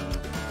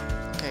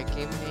 Okay,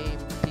 game name.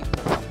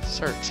 People.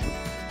 Search.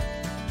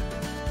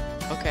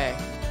 Okay,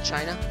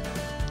 China.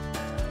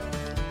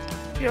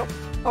 Yep.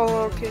 All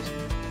lowercase.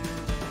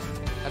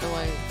 How do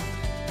I?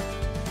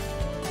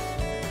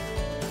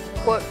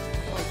 What?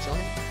 How do I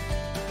join?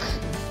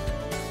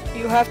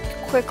 You have to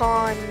click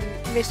on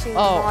missing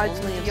mods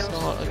only and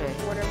install. DLC, Okay.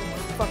 whatever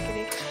the fuck it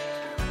is.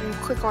 And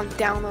click on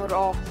download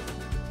all.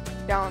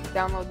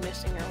 Download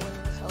missing or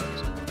whatever the hell it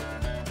is.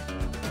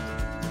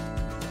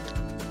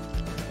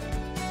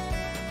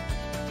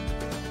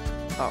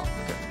 Oh,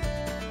 okay.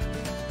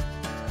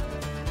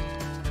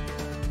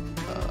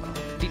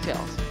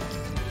 Details.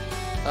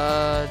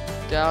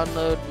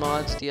 Download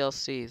mods,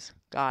 DLCs.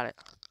 Got it.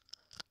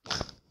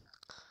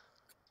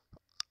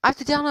 I have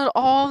to download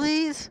all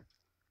these?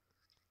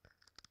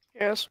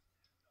 Yes.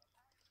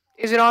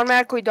 Is it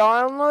automatically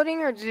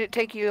downloading or does it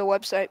take you to the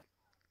website?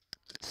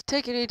 It's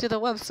taking you to the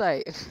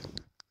website.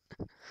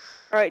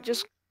 Alright,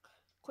 just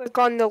click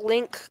on the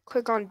link,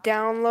 click on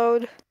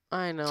download,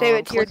 I know. save I'm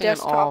it to your clicking on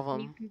desktop. all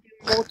of You them. can do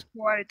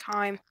multiple at a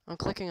time. I'm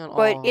clicking on all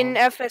But of in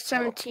them.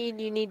 FS17,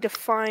 you need to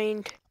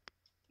find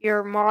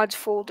your mods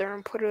folder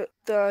and put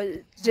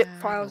the zip Yeah, I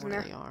know files in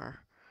where there. they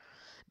are.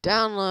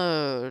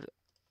 Download.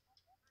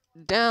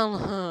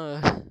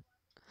 Download.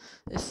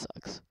 This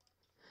sucks.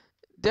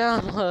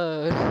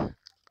 Download.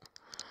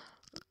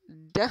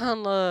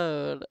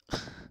 Download. I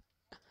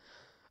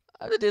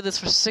have to do this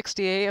for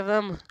 68 of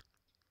them.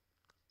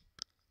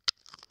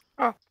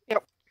 Oh,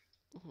 yep.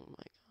 Oh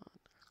my god.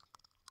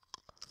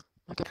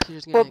 My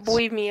computer's gonna But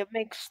believe me, it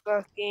makes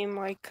the game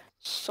like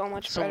so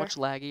much so better. much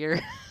laggier.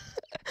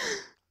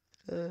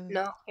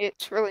 No,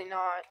 it's really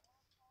not.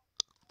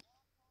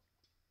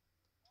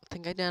 I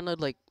think I downloaded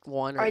like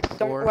 1 or I 4.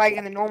 don't lag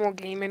in the normal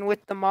game, and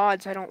with the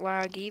mods, I don't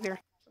lag either.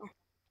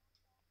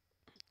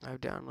 I've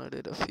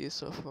downloaded a few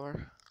so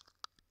far.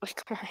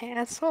 Lick my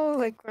asshole,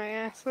 lick my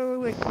asshole,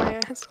 lick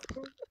my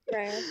asshole.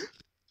 Man.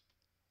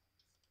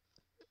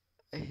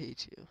 I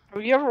hate you.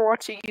 Have you ever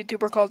watched a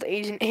YouTuber called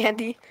Asian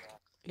Andy?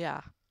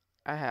 Yeah,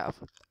 I have.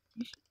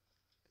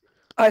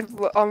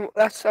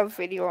 That's a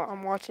video.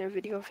 I'm watching a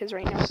video of his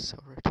right now. So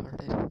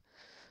retarded.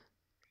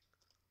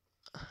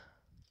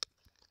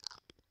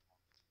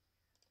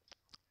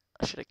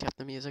 I should have kept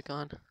the music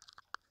on.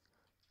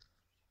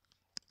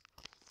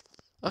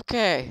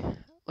 Okay,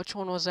 which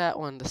one was that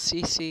one? The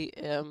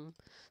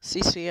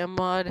CCM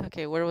mod?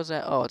 Okay, where was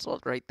that? Oh, it's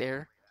right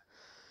there.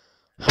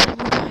 How many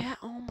more do I have?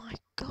 Oh my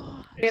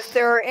god. If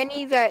there are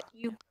any that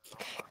you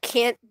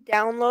can't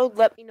download,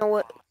 let me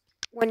know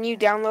when you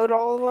download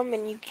all of them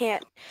and you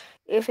can't.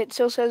 If it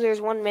still says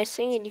there's one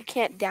missing and you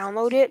can't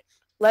download it,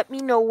 let me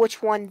know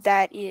which one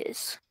that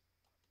is.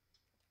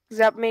 'Cause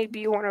that may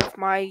be one of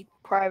my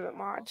private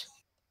mods.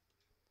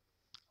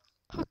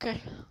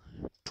 Okay.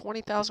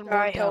 20,000 more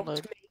I to helped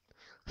download.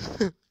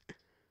 me.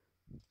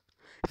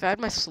 If I had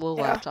my slow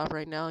Yeah. laptop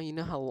right now, you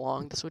know how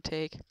long this would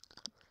take?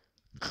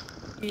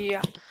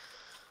 Yeah.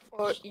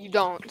 Well, you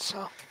don't,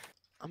 so.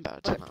 I'm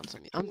about to turn on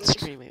some. I'm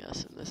streaming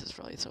this, and this is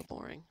probably so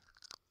boring.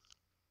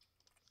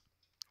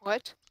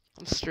 What?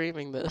 I'm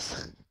streaming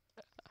this.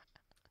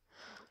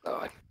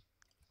 God.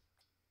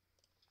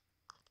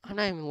 I'm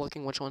not even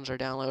looking which ones are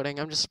downloading.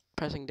 I'm just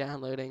pressing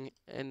downloading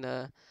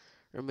and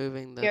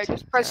removing the Yeah,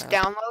 just press tab.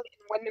 download,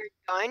 and when they're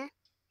done,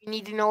 you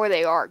need to know where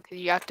they are, because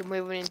you have to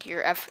move it into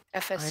your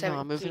FS17 I know,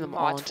 I'm moving them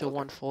all mods into folder.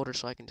 one folder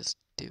so I can just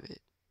do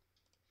it.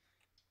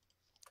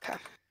 Okay.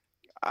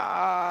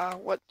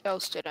 What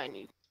else did I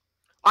need?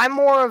 I'm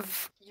more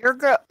of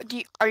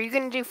are you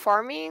gonna do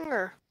farming,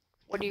 or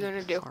what are you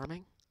gonna do?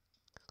 Farming?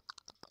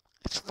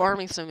 It's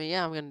farming to me.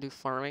 Yeah, I'm gonna do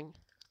farming.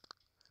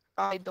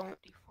 I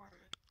don't do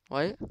farming.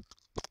 What?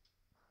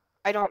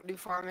 I don't do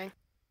farming.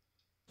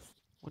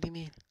 What do you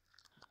mean?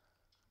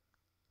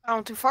 I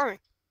don't do farming.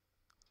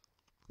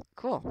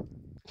 Cool.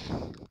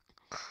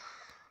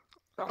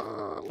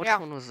 Which Yeah.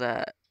 one was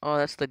that? Oh,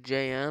 that's the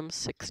JM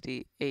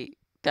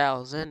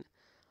 68,000.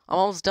 I'm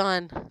almost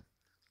done.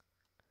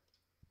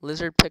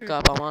 Lizard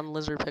pickup. I'm on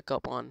lizard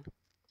pickup one.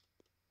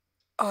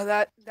 Oh,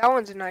 that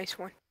one's a nice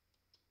one.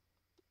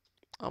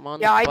 I'm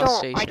on the bus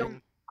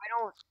station.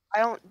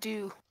 I don't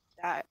do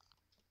that.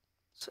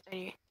 So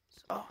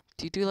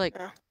Do you do like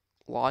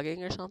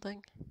logging or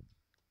something?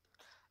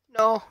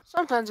 No,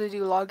 sometimes I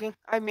do logging.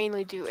 I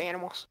mainly do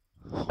animals.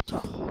 Oh,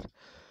 God.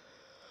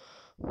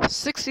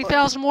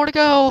 60,000 more to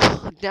go.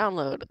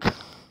 Download.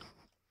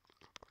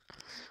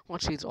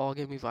 Watch these all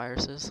give me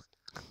viruses.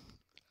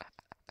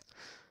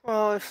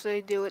 Well, if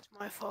they do, it's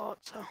my fault.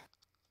 So.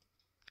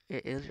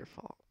 It is your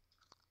fault.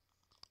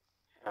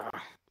 Yeah.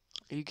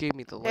 You gave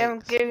me the They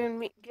haven't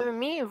links. given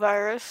me a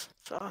virus,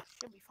 so it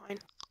should be fine.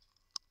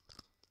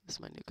 This is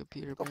my new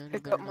computer, Go man.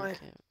 pick You up better my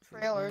not get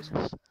trailers.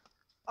 virus.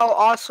 Oh,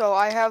 also,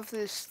 I have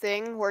this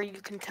thing where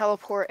you can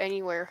teleport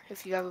anywhere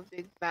if you have a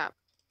big map.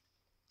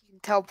 You can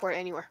teleport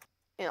anywhere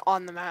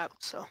on the map.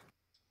 So.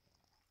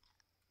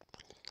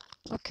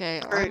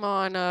 Okay, Right.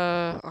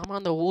 I'm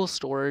on the wool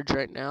storage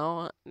right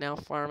now. Now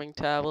farming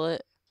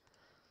tablet.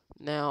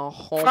 Now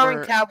Homer.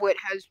 Farming tablet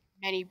has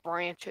many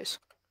branches.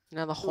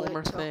 Now the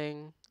Homer so.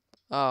 thing.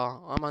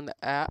 Oh, I'm on the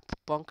app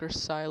bunker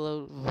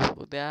silo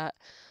with that.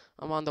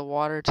 I'm on the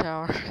water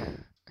tower.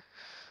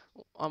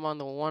 I'm on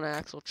the one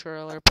axle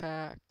trailer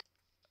pack.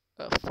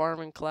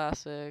 Farming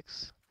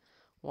classics.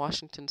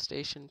 Washington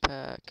Station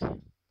pack.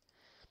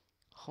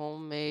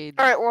 Homemade.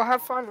 All right, well,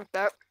 have fun with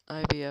that.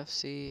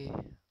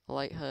 IBFC.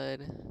 Light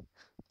HUD.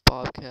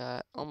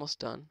 Bobcat. Almost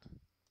done.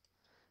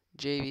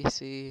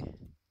 JVC.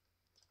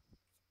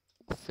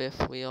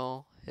 Fifth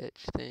wheel.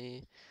 Hitch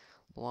thingy.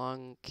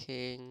 Long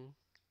King.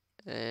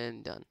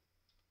 And done.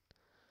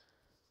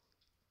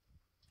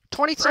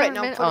 27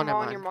 minutes. Oh, never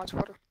mind.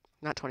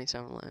 Not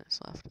 27 minutes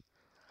left.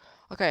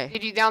 Okay.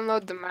 Did you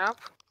download the map?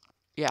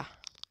 Yeah.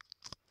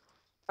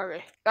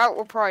 Okay. That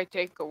will probably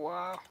take a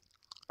while.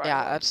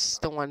 Yeah, that's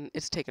the one.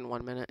 It's taken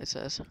 1 minute, it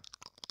says.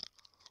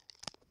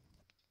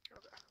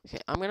 Okay,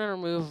 I'm going to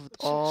remove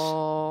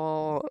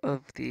all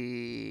of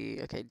the...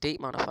 Okay, date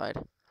modified.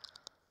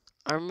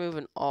 I'm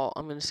removing all...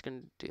 I'm just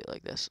going to do it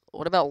like this.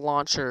 What about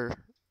launcher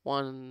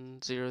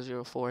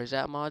 1004? Is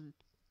that mod?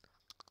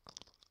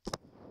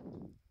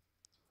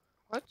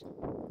 What?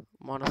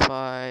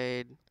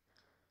 Modified.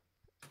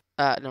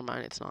 Never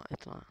mind. It's not.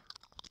 It's not.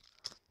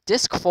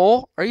 Disk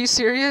full? Are you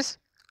serious?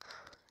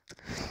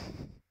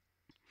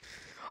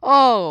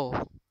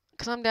 Oh,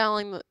 because I'm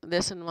downloading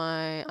this in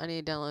my. I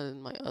need to download it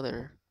in my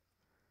other.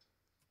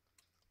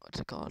 What's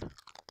it called?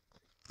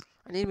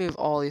 I need to move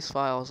all these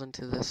files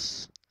into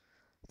this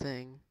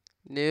thing.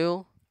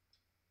 New.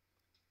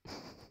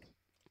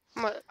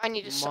 I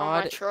need to sell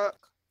my truck.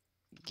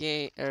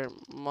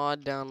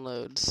 Mod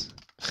downloads.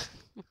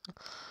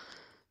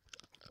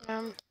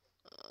 I'm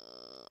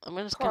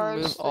just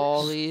gonna move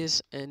all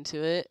these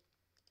into it.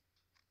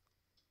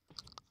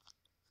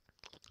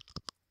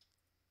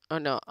 Oh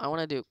no, I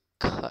want to do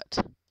cut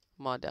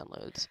mod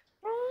downloads.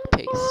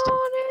 Paste.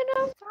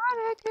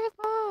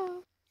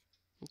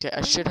 Okay,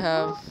 I should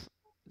have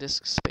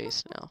disk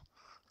space now.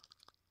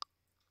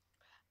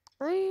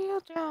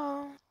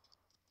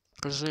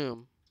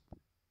 Resume.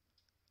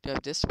 Do you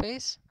have disk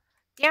space?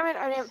 Damn it,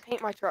 I didn't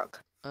paint my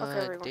truck.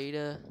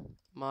 Data,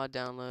 mod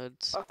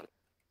downloads. Okay.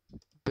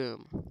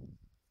 Boom.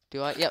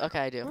 Do I? Yeah, okay,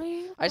 I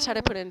do. I just had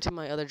to put it into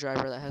my other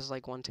driver that has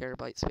like 1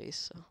 terabyte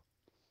space, so.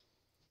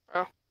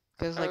 Oh.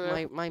 Because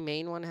like my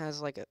main one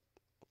has like a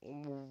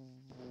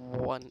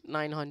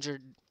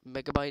 900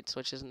 megabytes,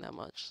 which isn't that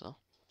much, so.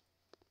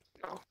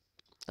 No.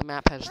 The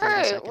map has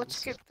 30 seconds.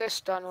 Let's get this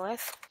done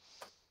with.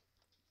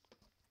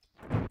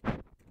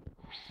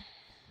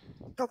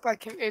 Hope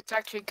it's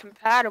actually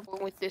compatible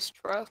with this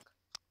truck.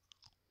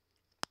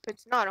 If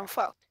it's not, I'm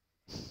fucked.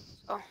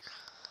 So.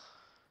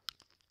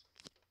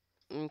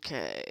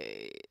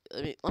 Okay.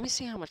 Let me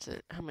see how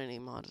many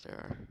mods there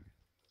are.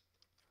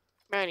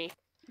 Many.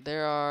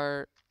 There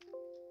are.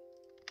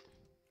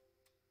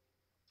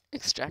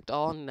 Extract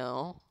all?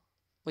 No.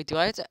 Wait, do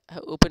I have to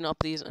open up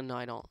these? No,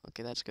 I don't.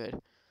 Okay, that's good.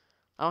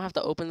 I don't have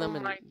to open them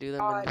and do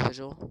them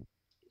individual.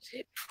 Is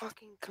it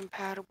fucking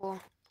compatible?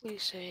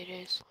 Please say it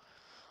is.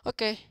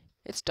 Okay,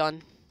 it's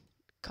done.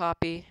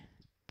 Copy.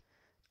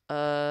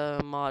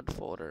 Mod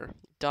folder.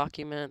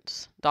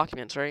 Documents.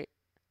 Documents, right?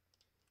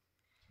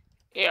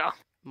 Yeah.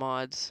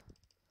 Mods.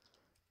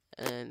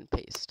 and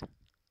paste.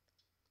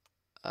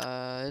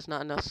 There's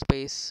not enough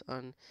space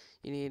on.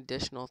 You need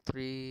additional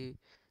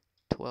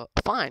 312.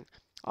 Fine.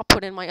 I'll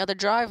put in my other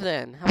drive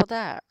then. How about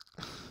that?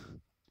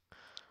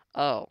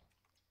 Oh.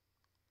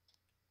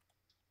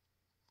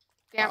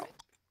 Damn it.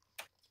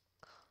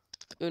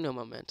 Uno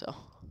momento.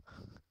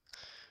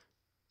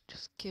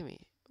 Just give me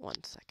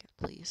 1 second,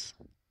 please.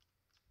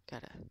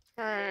 Gotta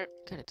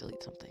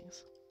delete some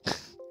things.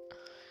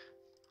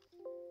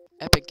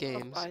 Epic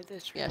Games. I'll buy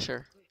this Yeah,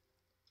 sure.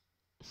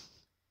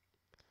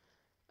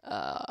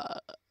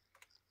 About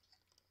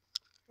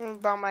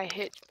my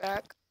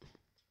hitchback.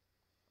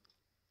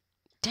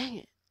 Dang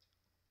it.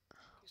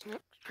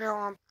 Trail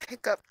on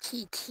pickup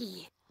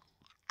TT.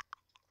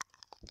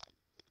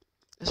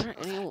 Is there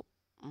any...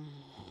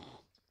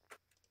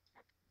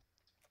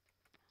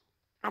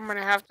 I'm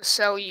gonna have to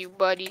sell you,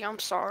 buddy. I'm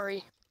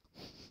sorry.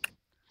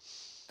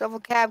 Double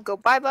cab, go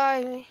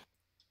bye-bye.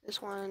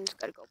 This one's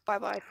gotta go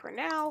bye-bye for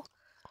now.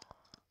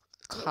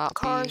 Copy.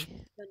 Cars,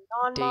 the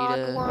non-mod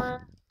data.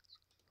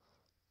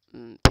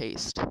 one.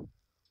 Paste.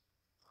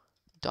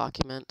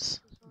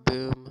 Documents.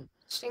 Boom.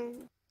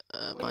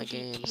 My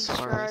games.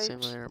 Farming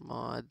Simulator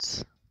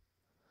mods.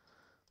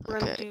 We're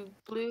gonna do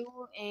blue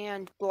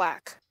and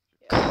black.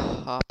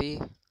 Copy.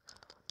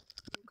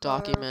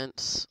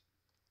 Documents.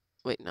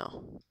 Wait,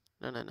 no.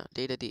 No.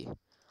 Data D.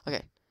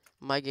 Okay.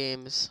 My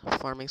games.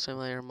 Farming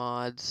Simulator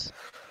mods.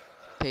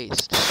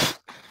 Paste.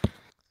 Did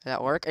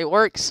that work? It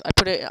works. I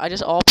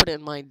just all put it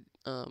in my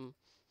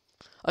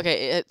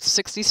okay, it's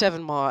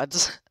 67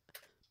 mods.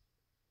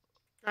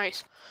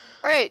 Nice.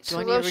 Alright, so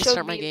do I need to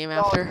restart my game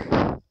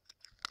after?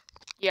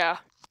 Yeah.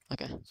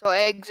 Okay. So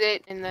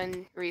exit and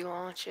then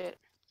relaunch it.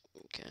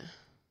 Okay.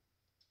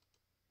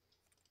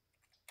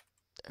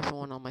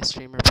 Everyone on my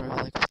stream are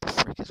probably like, what the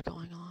frick is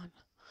going on?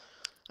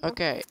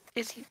 Okay.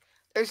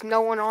 There's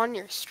no one on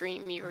your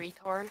stream, you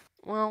retard.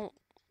 Well,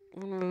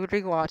 when we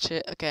rewatch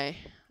it, okay.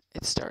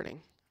 It's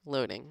starting.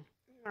 Loading.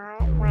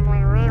 When we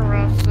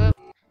re-watch it,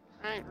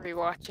 I ain't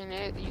rewatching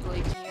it, you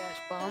lazy ass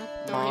bum.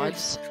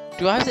 Mods?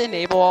 Do I have to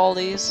enable all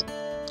these?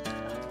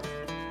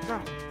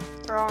 No,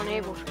 they're all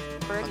enabled.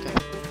 Okay.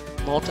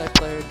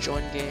 Multiplayer,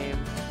 join game,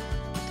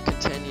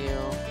 continue,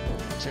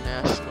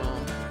 international,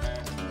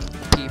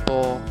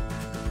 people,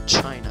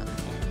 China,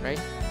 right?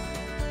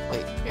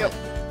 Wait, yep.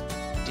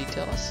 What?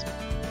 Details?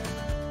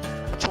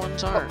 Which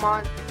ones are? Come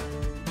on.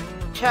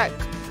 Check.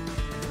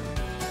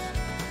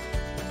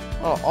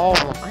 Oh, all of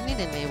them. I need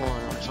to enable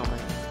them or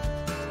something.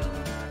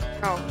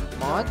 Oh.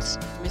 Mods?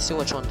 Let me see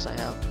which ones I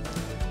have.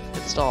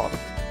 Installed.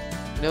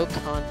 No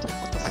content.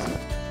 What the fuck?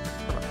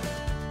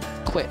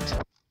 Quit.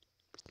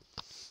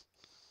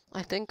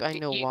 I think I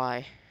know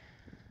why.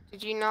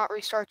 Did you not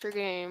restart your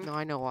game? No,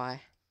 I know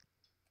why.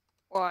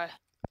 Why?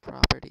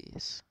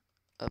 Properties.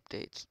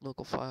 Updates.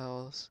 Local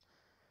files.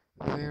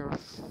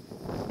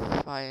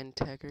 Verify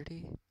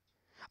integrity.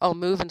 Oh,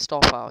 move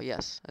install file.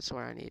 Yes, that's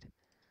where I need.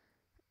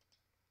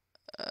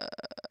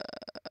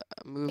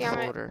 Move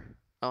folder.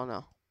 Oh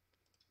no.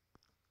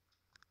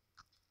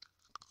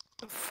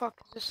 The fuck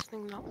is this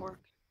thing not working?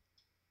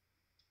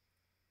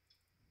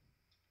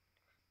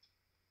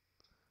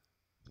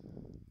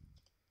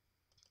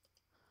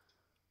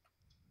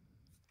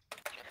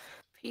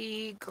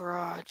 P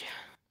garage.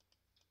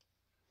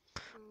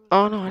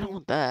 Oh no, I don't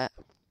want that.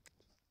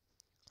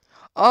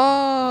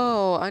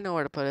 Oh, I know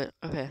where to put it.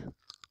 Okay.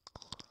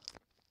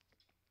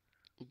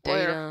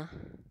 Data.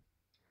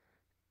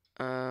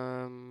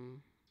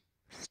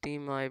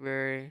 Steam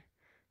library.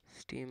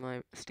 Steam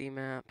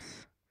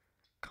apps.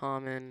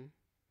 Common.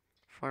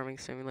 Farming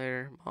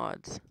Simulator.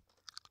 Mods.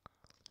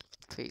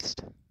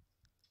 Paste.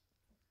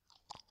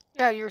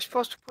 Yeah, you were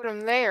supposed to put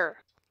them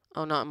there.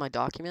 Oh, not in my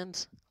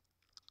documents?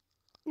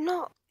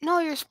 No,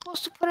 you're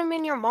supposed to put them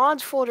in your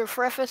mods folder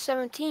for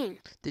FS17.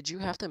 Did you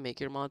have to make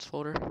your mods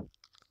folder?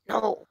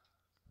 No,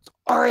 it's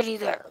already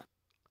there.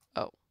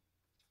 Oh.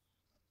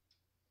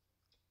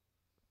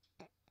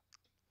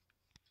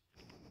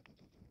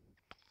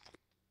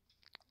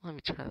 Let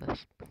me try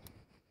this.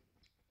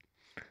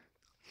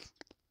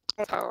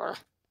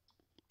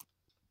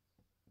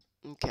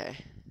 Okay,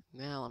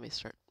 now let me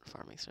start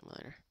Farming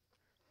Simulator.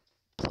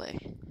 Play.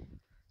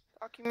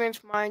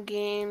 Documents, my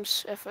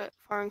games,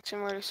 Farming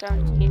Simulator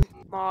 17,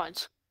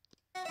 mods.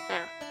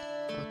 There.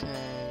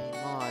 Okay,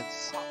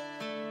 mods.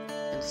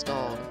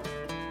 Installed.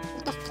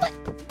 What the flip?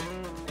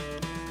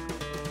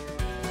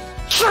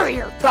 Sure,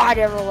 your god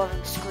ever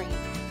loving screen.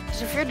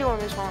 Because if you're doing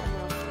this wrong,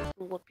 I'm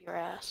gonna whoop your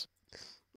ass.